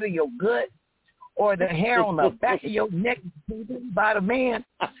in the pit of your gut, or the hair on the back of your neck by the man,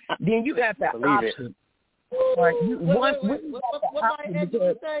 then you got that option. What might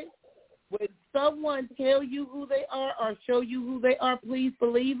Angela say? When someone tell you who they are or show you who they are, please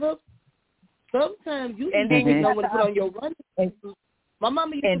believe them. Sometimes you even know when to put on your running. My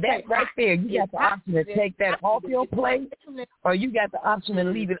mama used to say, right there, you got the option to take that off your plate, or you got the option to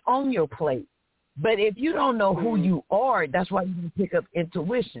leave it on your plate. But if you don't know who you are, that's why you can pick up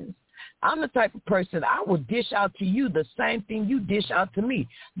intuitions. I'm the type of person, I will dish out to you the same thing you dish out to me.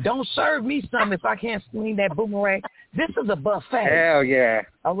 Don't serve me something if I can't swing that boomerang. This is a buffet. Hell yeah.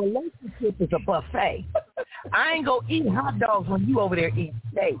 A relationship is a buffet. I ain't going to eat hot dogs when you over there eating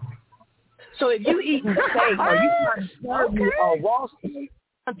steak. So if you eating steak or you trying to serve me a raw steak,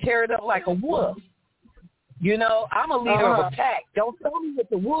 I'm tear it up like a wolf. You know, I'm a leader of a pack. Don't throw me with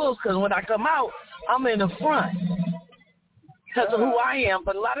the wolves because when I come out, I'm in the front because of who I am.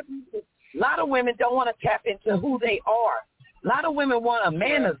 But a lot of women don't want to tap into who they are. A lot of women want a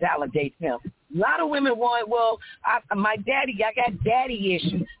man to validate them. A lot of women want, I got daddy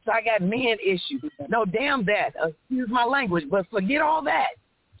issues, so I got man issues. No, damn that. Excuse my language, but forget all that.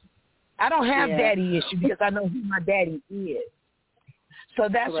 I don't have daddy issues because I know who my daddy is. So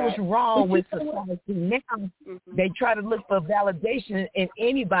that's what's wrong with society now. They try to look for validation in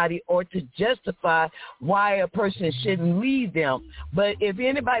anybody or to justify why a person shouldn't leave them. But if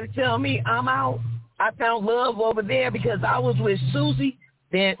anybody tell me I'm out, I found love over there because I was with Susie,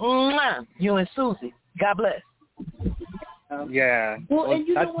 then you and Susie. God bless. Yeah. Well, and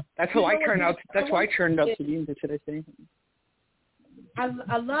that's how I turned out. That's why I turned out to be into today's thing.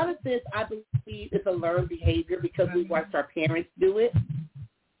 A lot of this, I believe, is a learned behavior because we watched our parents do it.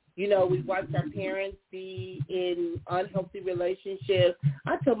 You know, we watched our parents be in unhealthy relationships.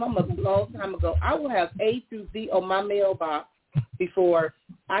 I told my mother a long time ago, I will have A through Z on my mailbox before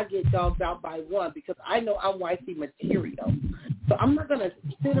I get dogged out by one because I know I'm wifey material. So I'm not going to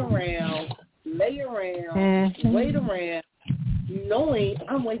sit around, lay around, wait around, knowing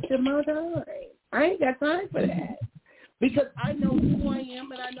I'm wasting my time. I ain't got time for that. Because I know who I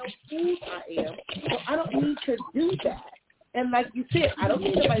am and I know who I am. So I don't need to do that. And like you said, I don't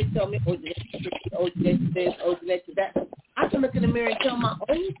need somebody to tell me, Jeanette this, Jeanette that. I can look in the mirror and tell my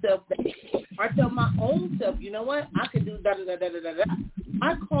own self that. Or tell my own self, you know what? I can do da-da-da-da-da-da.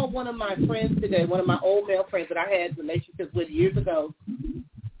 I called one of my friends today, one of my old male friends that I had relationships with years ago.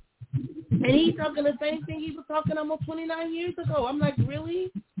 And he's talking the same thing he was talking almost 29 years ago. I'm like,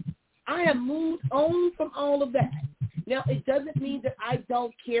 really? I have moved on from all of that. Now, it doesn't mean that I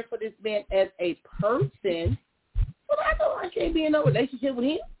don't care for this man as a person, but I know I can't be in no relationship with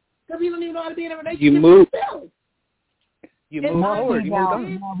him because he don't even know how to be in a relationship with himself. You move forward.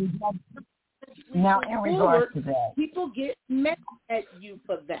 Now, in regards to that, people get mad at you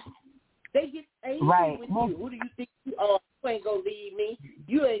for that. They get angry with you. Who do you think you are? You ain't going to leave me.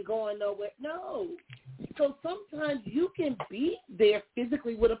 you ain't going nowhere. No. So sometimes you can be there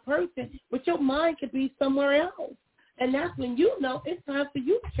physically with a person, but your mind could be somewhere else. And that's when you know it's time for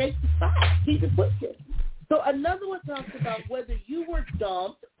you to chase the spot. Keep it pushing. So another one talks about whether you were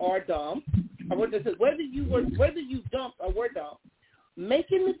dumped or dumped, or what this is, whether you dumped or were dumped.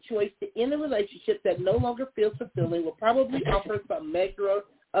 Making the choice to end a relationship that no longer feels fulfilling will probably offer some measure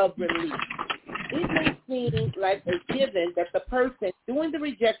of relief. It may seem like a given that the person doing the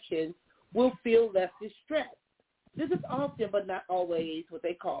rejection will feel less distressed. This is often, but not always, what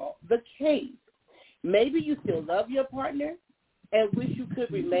they call the case. Maybe you still love your partner and wish you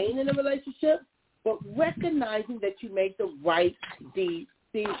could remain in a relationship, but recognizing that you made the right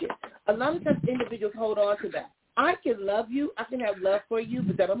decision. A lot of times individuals hold on to that. I can love you, I can have love for you,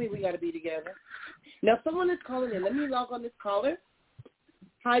 but that don't mean we got to be together. Now, someone is calling in. Let me log on this caller.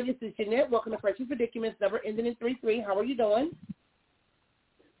 Hi, this is Jeanette. Welcome to Precious Predicaments, number ending in 33. How are you doing?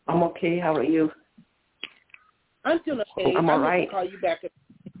 I'm okay. How are you? I'm doing okay. I'm all right. I'll call you back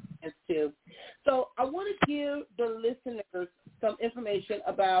too. So I want to give the listeners some information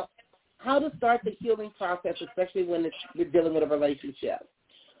about how to start the healing process, especially when you're dealing with a relationship.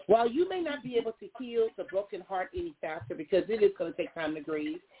 While you may not be able to heal the broken heart any faster because it is going to take time to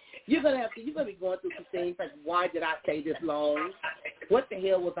grieve, you're going to be going through some things like, why did I stay this long? What the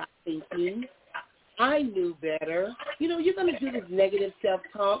hell was I thinking? I knew better. You know, you're going to do this negative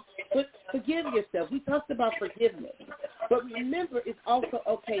self-talk, but forgive yourself. We talked about forgiveness. But remember, it's also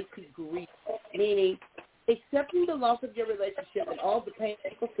okay to grieve, meaning accepting the loss of your relationship and all the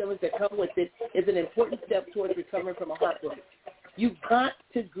painful feelings that come with it is an important step towards recovering from a heartbreak. You've got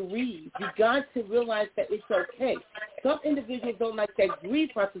to grieve. You've got to realize that it's okay. Some individuals don't like that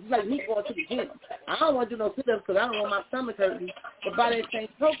grief process. It's like me going to the gym. I don't want to do no sit-ups because I don't want my stomach hurting. But by that same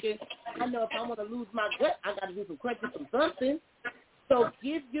token, I know if I want to lose my gut, I got to do some crunches or something. So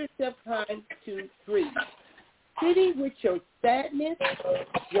give yourself time to breathe. Sitting with your sadness,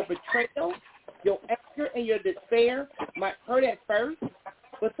 your betrayal, your anger, and your despair might hurt at first,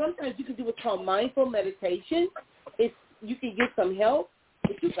 but sometimes you can do what's called mindful meditation. You can get some help,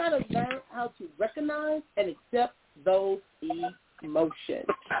 but you got to learn how to recognize and accept those emotions.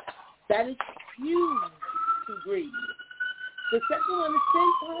 That is huge to grieve. The second one is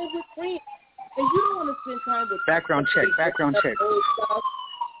spend time with friends. And you don't want to spend time with background check.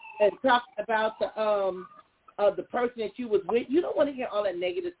 And talk about the person that you was with. You don't want to hear all that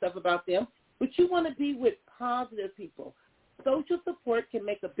negative stuff about them, but you want to be with positive people. Social support can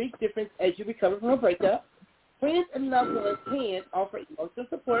make a big difference as you recover from a breakup. Friends and loved ones can offer emotional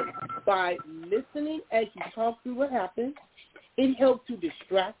support by listening as you talk through what happened. It helps to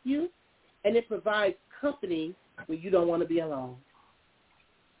distract you, and it provides company when you don't want to be alone.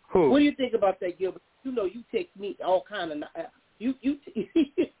 Who? What do you think about that, Gilbert? You know, you text me all kind of you know,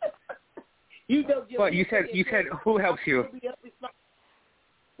 Gilbert. But you said who helps you?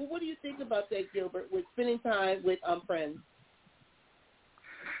 Well, what do you think about that, Gilbert, with spending time with friends?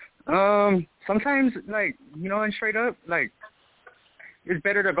 Sometimes, like, you know, and straight up, like, it's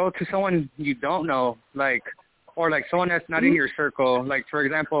better to go to someone you don't know, like, or like someone that's not in your circle. Like, for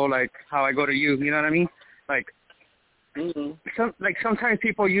example, like how I go to you. You know what I mean? Like, sometimes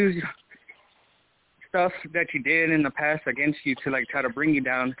people use stuff that you did in the past against you to like try to bring you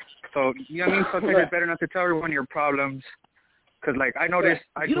down. So you know what I mean? Sometimes it's better not to tell everyone your problems. Cause like I noticed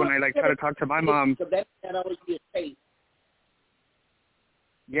when I like try to talk to my mom. So that always be a case.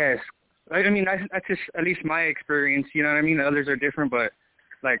 Yes. I mean, that's just at least my experience, you know what I mean? Others are different, but,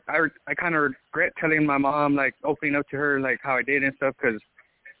 like, I kind of regret telling my mom, like, opening up to her, like, how I did and stuff, because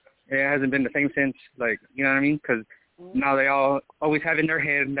it hasn't been the same since, like, you know what I mean? Because now they always have in their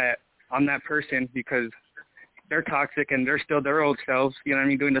head that I'm that person because they're toxic and they're still their old selves, you know what I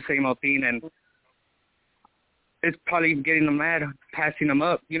mean, doing the same old thing, and it's probably getting them mad, passing them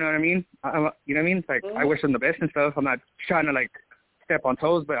up, you know what I mean? You know what I mean? Like, I wish them the best and stuff. I'm not trying to, like, step on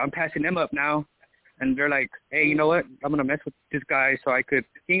toes, but I'm passing them up now, and they're like, hey, you know what? I'm gonna mess with this guy so he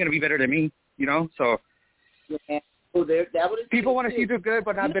ain't gonna be better than me, you know? So people want to see you do good,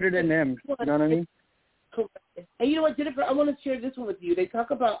 but not better than them. You know what I mean? Correct. And you know what, Jennifer? I want to share this one with you. They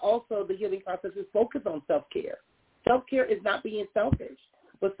talk about also the healing process is focused on self-care. Self-care is not being selfish.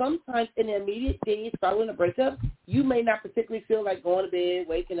 But sometimes in the immediate days following a breakup, you may not particularly feel like going to bed,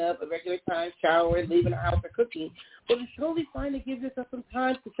 waking up at regular time, showering, leaving the house, or cooking. But it's totally fine to give yourself some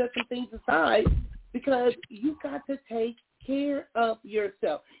time to set some things aside because you got to take care of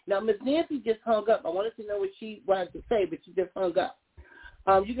yourself. Now, Ms. Nancy just hung up. I wanted to know what she wanted to say, but she just hung up.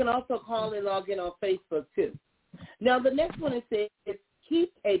 You can also call and log in on Facebook, too. Now, the next one is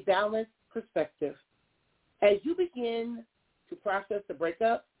keep a balanced perspective. As you begin to process the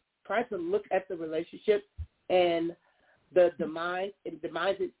breakup, try to look at the relationship and the demise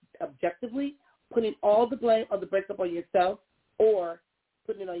it objectively, putting all the blame of the breakup on yourself or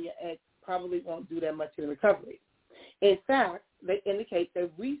putting it on your ex probably won't do that much in recovery. In fact, they indicate that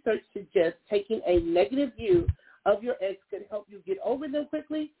research suggests taking a negative view of your ex could help you get over them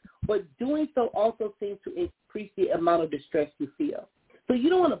quickly, but doing so also seems to increase the amount of distress you feel. So you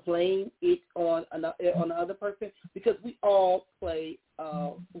don't want to blame it on the other person because we all play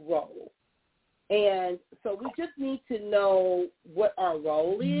a role. And so we just need to know what our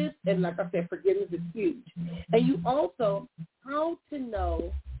role is. And like I said, forgiveness is huge. And you also, how to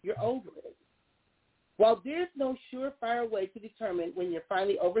know you're over it. While there's no surefire way to determine when you're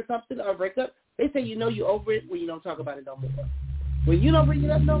finally over something or break up, they say you know you're over it when you don't talk about it no more. When you don't bring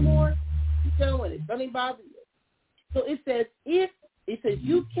it up no more, you're done with it. Nothing bothers you. So it says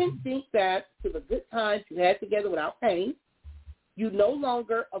you can think back to the good times you had together without pain. You no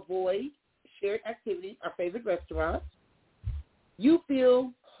longer avoid shared activities or favorite restaurants. You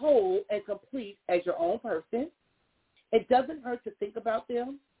feel whole and complete as your own person. It doesn't hurt to think about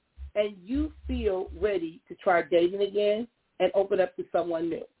them. And you feel ready to try dating again and open up to someone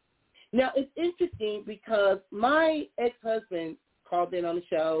new. Now, it's interesting because my ex-husband called in on the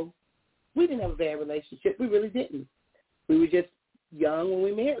show. We didn't have a bad relationship. We really didn't. We were just young when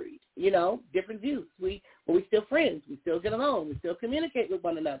we married, different views. We're still friends. We still get along. We still communicate with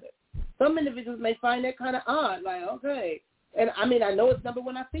one another. Some individuals may find that kind of odd, like, okay. And, I know his number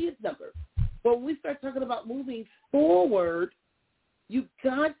when I see his number. But when we start talking about moving forward, you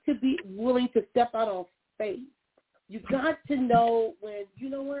got to be willing to step out on faith. You got to know when, you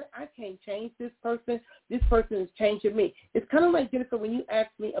know what, I can't change this person. This person is changing me. It's kind of like, Jennifer, when you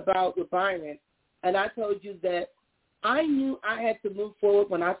asked me about with Byron, and I told you that I knew I had to move forward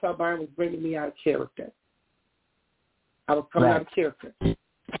when I saw Byron was bringing me out of character. I was coming out of character.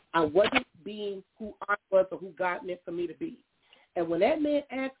 I wasn't being who I was or who God meant for me to be. And when that man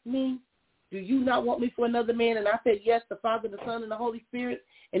asked me, do you not want me for another man? And I said, yes, the Father, the Son, and the Holy Spirit.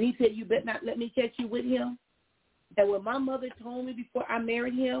 And he said, you better not let me catch you with him. And when my mother told me before I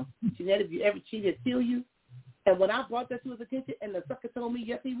married him, Jeanette, if you ever cheat, he'll kill you. And when I brought that to his attention and the sucker told me,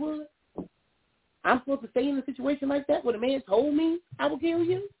 yes, he would, I'm supposed to stay in a situation like that when a man told me I would kill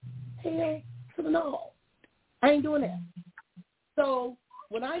you? Hell to the no. I ain't doing that. So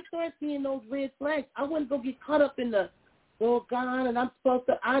when I started seeing those red flags, I wouldn't go get caught up in the, oh, God, and I'm supposed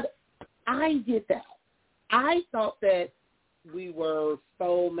to, I did that. I thought that we were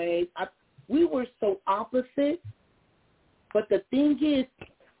soulmates. We were so opposite. But the thing is,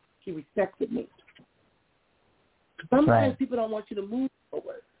 he respected me. Sometimes people don't want you to move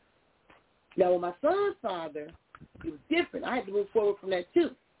forward. Now, with my son's father, it was different. I had to move forward from that,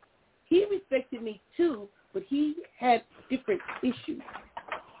 too. He respected me, too, but he had different issues.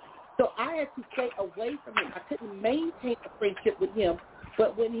 So I had to stay away from him. I couldn't maintain a friendship with him.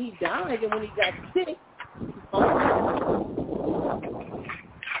 But when he died and when he got sick,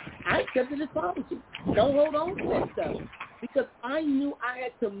 I accepted his apology. Don't hold on to that stuff. Because I knew I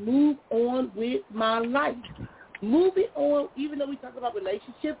had to move on with my life. Moving on, even though we talk about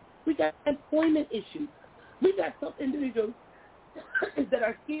relationships, we got employment issues. We got some individuals that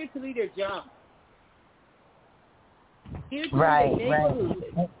are scared to leave their job. Scared to leave their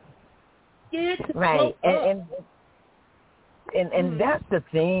neighborhood. Scared to grow up. And that's the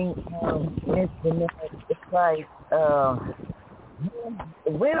thing, it's like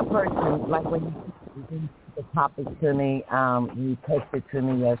when a person, like when you the topic to me, you texted to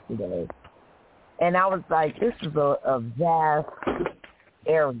me yesterday, and I was like, this is a vast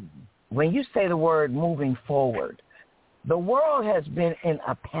area. When you say the word moving forward, the world has been in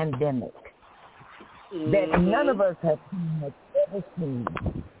a pandemic that none of us have ever seen.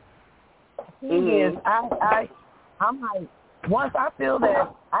 The thing is, I'm like, once I feel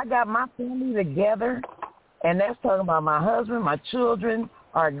that I got my family together, and that's talking about my husband, my children,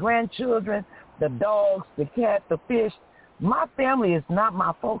 our grandchildren, the dogs, the cat, the fish, my family is not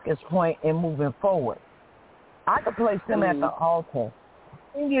my focus point in moving forward. I could place them at the altar.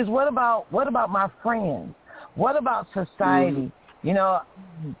 The thing is, what about my friends? What about society? You know,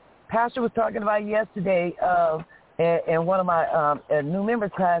 Pastor was talking about yesterday in one of my new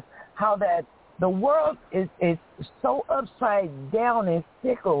members class how that the world is so upside down and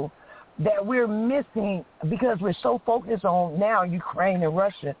fickle that we're missing, because we're so focused on now Ukraine and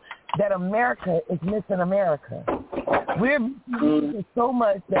Russia, that America is missing America. We're missing so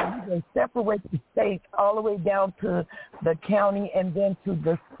much that we can separate the states all the way down to the county and then to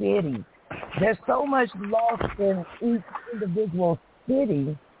the city. There's so much lost in each individual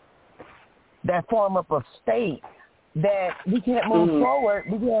city that form up a state that we can't move forward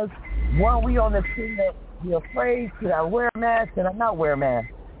because, one, we on the thing that we're afraid, should I wear a mask, should I not wear a mask?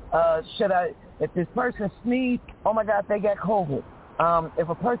 If this person sneezed, oh my God, they got COVID. If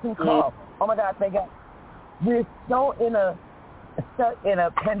a person coughs, oh my God, we're so in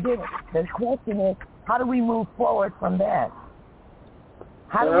a pandemic. The question is, how do we move forward from that?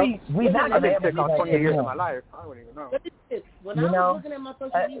 How do we're not going to ever take on 20 years of my life. I don't even know. What is this? When I was looking at my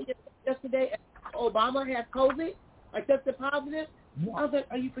social media yesterday, Obama had COVID, I tested positive, I was like,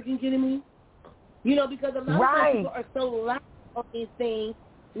 are you freaking kidding me? You know, because a lot of people are so loud on these things.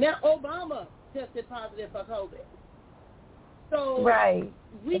 Now Obama tested positive for COVID. So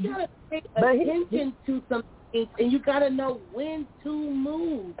we got to pay attention to some things, and you got to know when to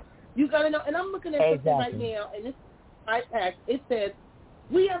move. You got to know, and I'm looking at something right now, and this iPad, it says,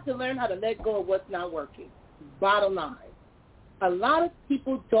 we have to learn how to let go of what's not working. Bottom line. A lot of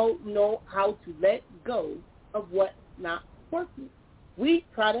people don't know how to let go of what's not working. We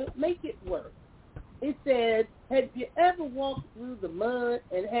try to make it work. It says, have you ever walked through the mud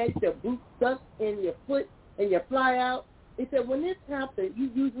and had your boot stuck in your foot and you fly out? It said, when this happens, you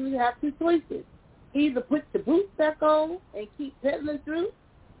usually have two choices. Either put the boot back on and keep pedaling through,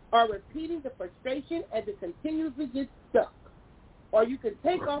 or repeating the frustration as it continuously gets stuck. Or you can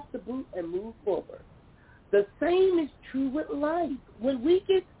take off the boot and move forward. The same is true with life. When we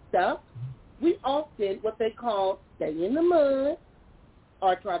get stuck, we often, what they call, stay in the mud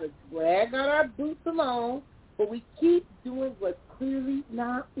or try to drag out our boots along, but we keep doing what's clearly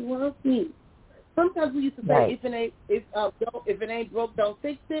not working. Sometimes we used to say, if it ain't broke, don't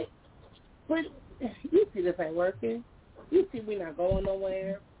fix it. But you see this ain't working. You see we're not going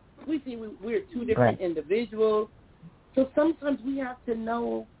nowhere. We see we're two different individuals. So sometimes we have to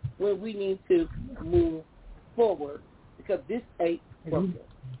know when we need to move forward because this ain't working.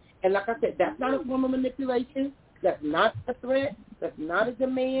 And like I said, that's not a form of manipulation. That's not a threat. That's not a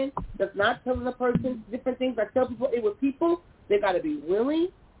demand. That's not telling a person different things. I tell people, with people, they got to be willing,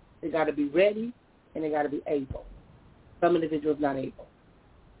 they got to be ready, and they got to be able. Some individuals not able.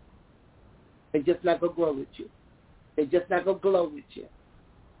 They just not going to grow with you. They just not going to glow with you.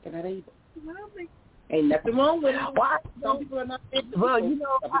 They're not able. Ain't nothing wrong with it. Why? Some people are not able. Well, you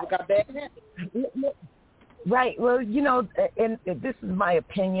know, some people got bad habits. Right. Well, you know, and this is my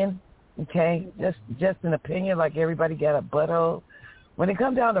opinion, okay? Just an opinion, like everybody got a butthole. When it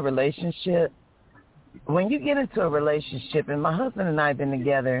comes down to relationship, when you get into a relationship, and my husband and I have been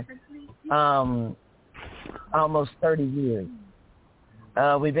together almost 30 years.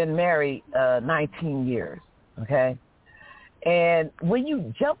 We've been married 19 years, okay? And when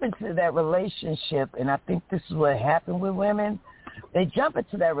you jump into that relationship, and I think this is what happened with women, they jump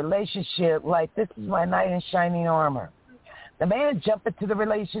into that relationship like this is my knight in shining armor. The man jumped into the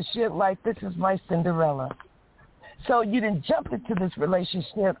relationship like this is my Cinderella. So you didn't jump into this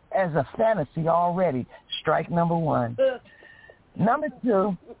relationship as a fantasy already. Strike number one. Number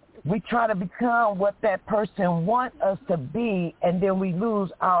two, we try to become what that person wants us to be, and then we lose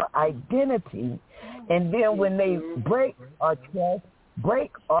our identity. And then when they break our trust,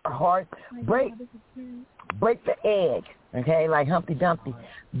 break our heart, break the egg, okay, like Humpty Dumpty,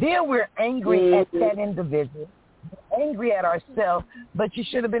 then we're angry at that individual, angry at ourselves, but you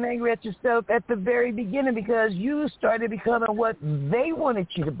should have been angry at yourself at the very beginning because you started becoming what they wanted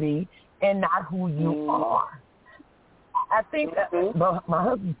you to be and not who you are. I think my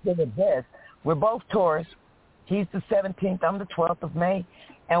husband said it best. We're both Taurus. He's the 17th. I'm the 12th of May.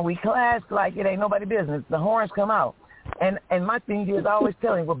 And we clash like it ain't nobody's business. The horns come out. And my thing is I always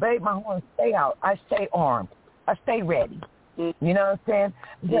tell him, well, babe, my horns stay out. I stay armed. I stay ready. You know what I'm saying?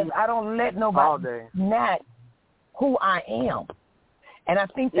 Because I don't let nobody snatch who I am. And I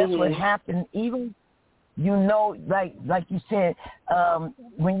think that's what happened even, you know, like you said,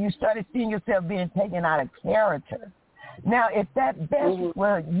 when you started seeing yourself being taken out of character. Now, if that best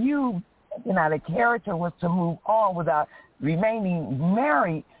where you taken out of character was to move on without remaining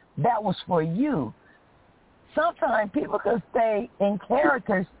married, that was for you. Sometimes people can stay in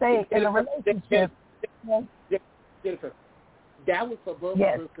character, stay in a relationship. Jennifer, that was for both of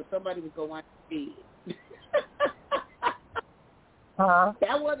us because somebody was going to bed.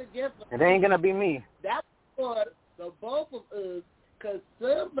 That wasn't just for it ain't going to be me. That was for both of us because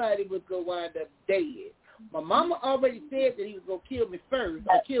somebody was going to wind up dead. My mama already said that he was going to kill me first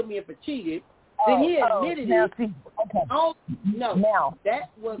or kill me if I cheated. Then he admitted it. See, oh, no. Now, that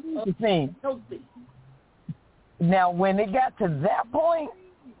was the thing. Healthy. Now, when it got to that point,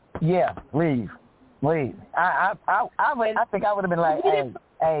 yeah, leave. I think I would have been like, hey,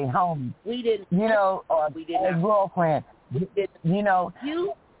 homie. We didn't. You know, or we did hey, girlfriend. We didn't. You know.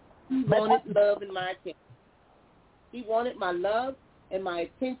 You wanted love in my attention. He wanted my love and my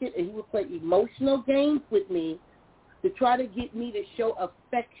attention, and he would play emotional games with me to try to get me to show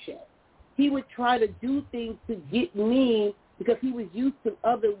affection. He would try to do things to get me because he was used to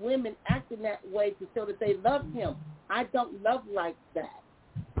other women acting that way to show that they loved him. I don't love like that.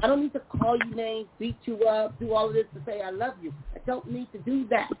 I don't need to call you names, beat you up, do all of this to say I love you. I don't need to do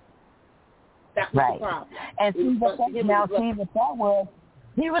that. That was the problem. And see what that was,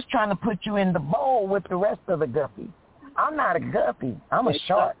 he was trying to put you in the bowl with the rest of the guppies. I'm not a guppy. I'm a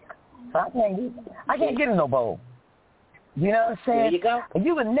shark. So I can't get in no bowl. You know what I'm saying? There you go.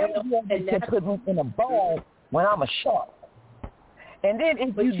 You would never be able to put me in a bowl when I'm a shark. And then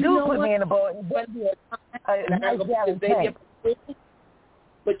if you do put me in a bowl, it would be a nice gallon tank.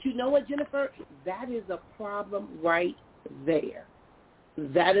 But you know what, Jennifer? That is a problem right there.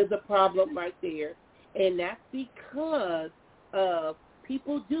 That is a problem right there. And that's because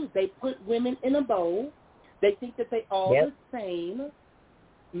people do. They put women in a bowl. They think that they all the same.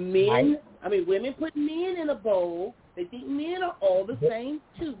 Women put men in a bowl. They think men are all the same,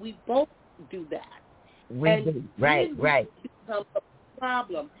 too. We both do that. Right. Becomes a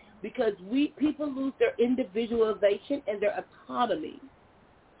problem because people lose their individualization and their autonomy.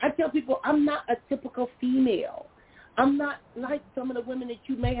 I tell people I'm not a typical female. I'm not like some of the women that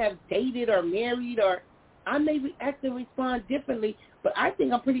you may have dated or married, or I may react and respond differently, but I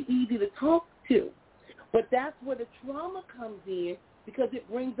think I'm pretty easy to talk to. But that's where the trauma comes in because it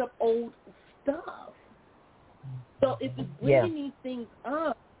brings up old stuff. So if it's bringing these things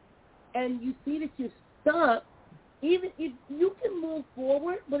up and you see that you're stuck, even if you can move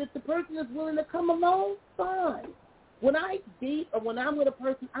forward, but if the person is willing to come along, fine. When I date or when I'm with a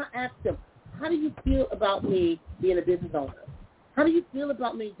person, I ask them, how do you feel about me being a business owner? How do you feel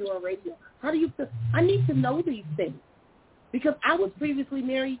about me doing radio? How do you feel? I need to know these things because I was previously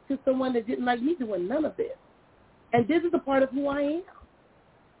married to someone that didn't like me doing none of this. And this is a part of who I am.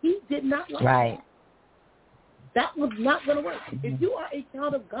 He did not like that. That was not going to work. If you are a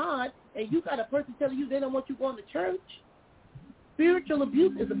child of God and you got a person telling you they don't want you going to church, spiritual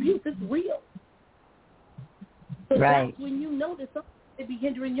abuse is abuse. It's real. So that's when you know that something may be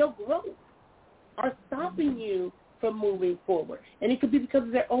hindering your growth or stopping you from moving forward. And it could be because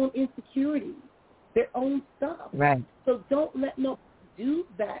of their own insecurities, their own stuff. Right. So don't let nobody do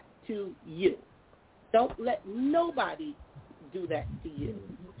that to you. Don't let nobody do that to you.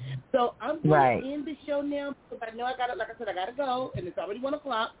 So I'm going to end the show now because I know I got to go, and it's already 1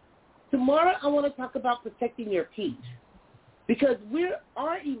 o'clock. Tomorrow I want to talk about protecting your peace because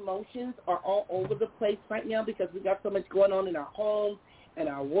our emotions are all over the place right now because we got so much going on in our homes and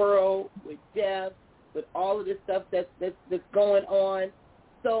our world with death, with all of this stuff that's going on.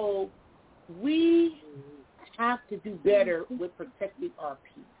 So we have to do better with protecting our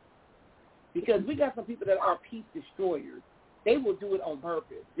peace because we got some people that are peace destroyers. They will do it on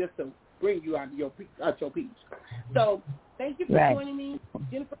purpose just to bring you out of your peace. So thank you for joining me.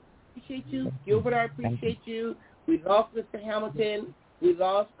 Jennifer, I appreciate you. Gilbert, I appreciate you. We lost Mr. Hamilton. We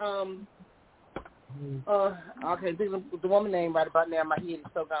lost, I can't think of the woman's name right about now. My head is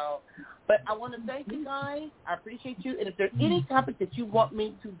so gone. But I want to thank you guys. I appreciate you. And if there's any topic that you want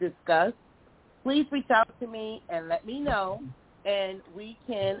me to discuss, please reach out to me and let me know, and we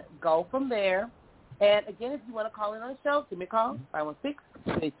can go from there. And, again, if you want to call in on the show, give me a call,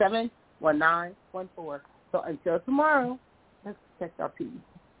 516-287-1914. So until tomorrow, let's protect our peace.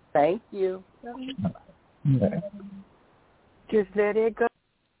 Thank you. Bye-bye. Just let it go.